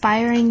most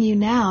inspiring you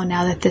now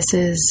that this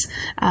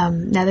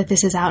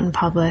is out and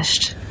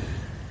published?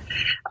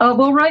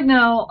 Well, right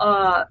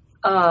now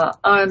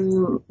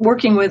I'm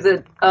working with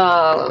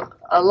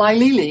Lai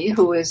Lili,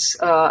 who is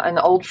an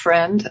old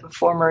friend, a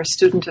former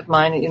student of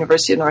mine at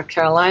University of North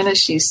Carolina.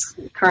 She's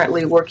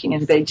currently working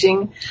in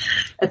Beijing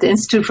at the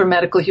Institute for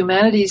Medical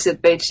Humanities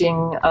at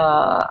Beijing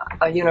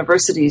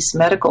University's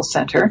Medical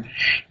Center.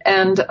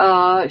 And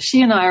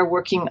she and I are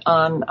working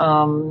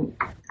on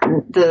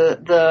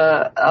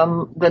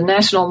the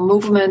national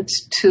movement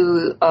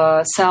to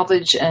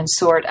salvage and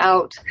sort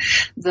out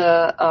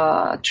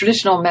the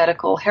traditional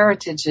medical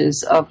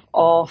heritages of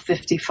all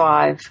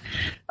 55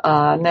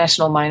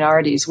 national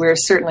minorities. We're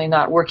certainly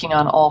not working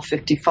on all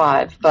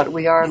 55, but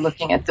we are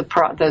looking at the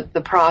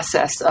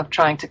process of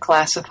trying to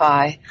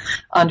classify,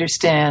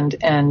 understand,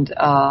 and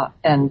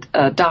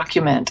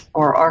document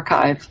or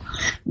archive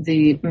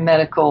the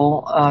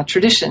medical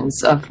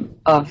traditions of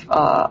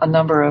a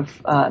number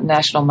of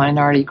national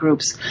minority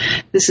groups.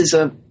 This is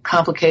a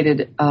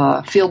complicated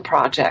field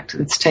project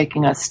that's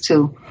taking us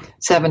to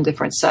 7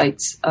 different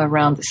sites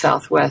around the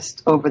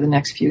Southwest over the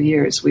next few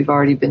years. We've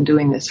already been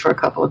doing this for a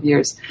couple of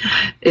years.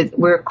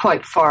 We're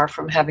quite far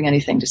from having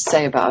anything to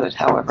say about it,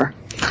 however.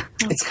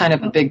 It's kind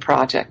of a big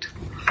project.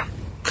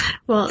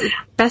 Well,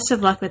 best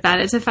of luck with that.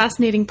 It's a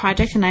fascinating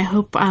project, and I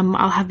hope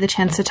I'll have the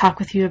chance to talk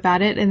with you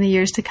about it in the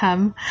years to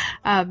come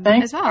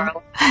Thanks, as well.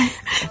 Carl.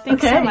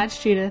 Thanks so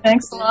much, Judith.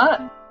 Thanks a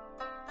lot.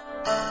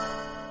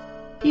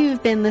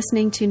 You've been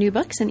listening to New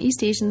Books in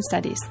East Asian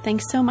Studies.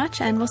 Thanks so much,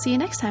 and we'll see you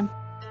next time.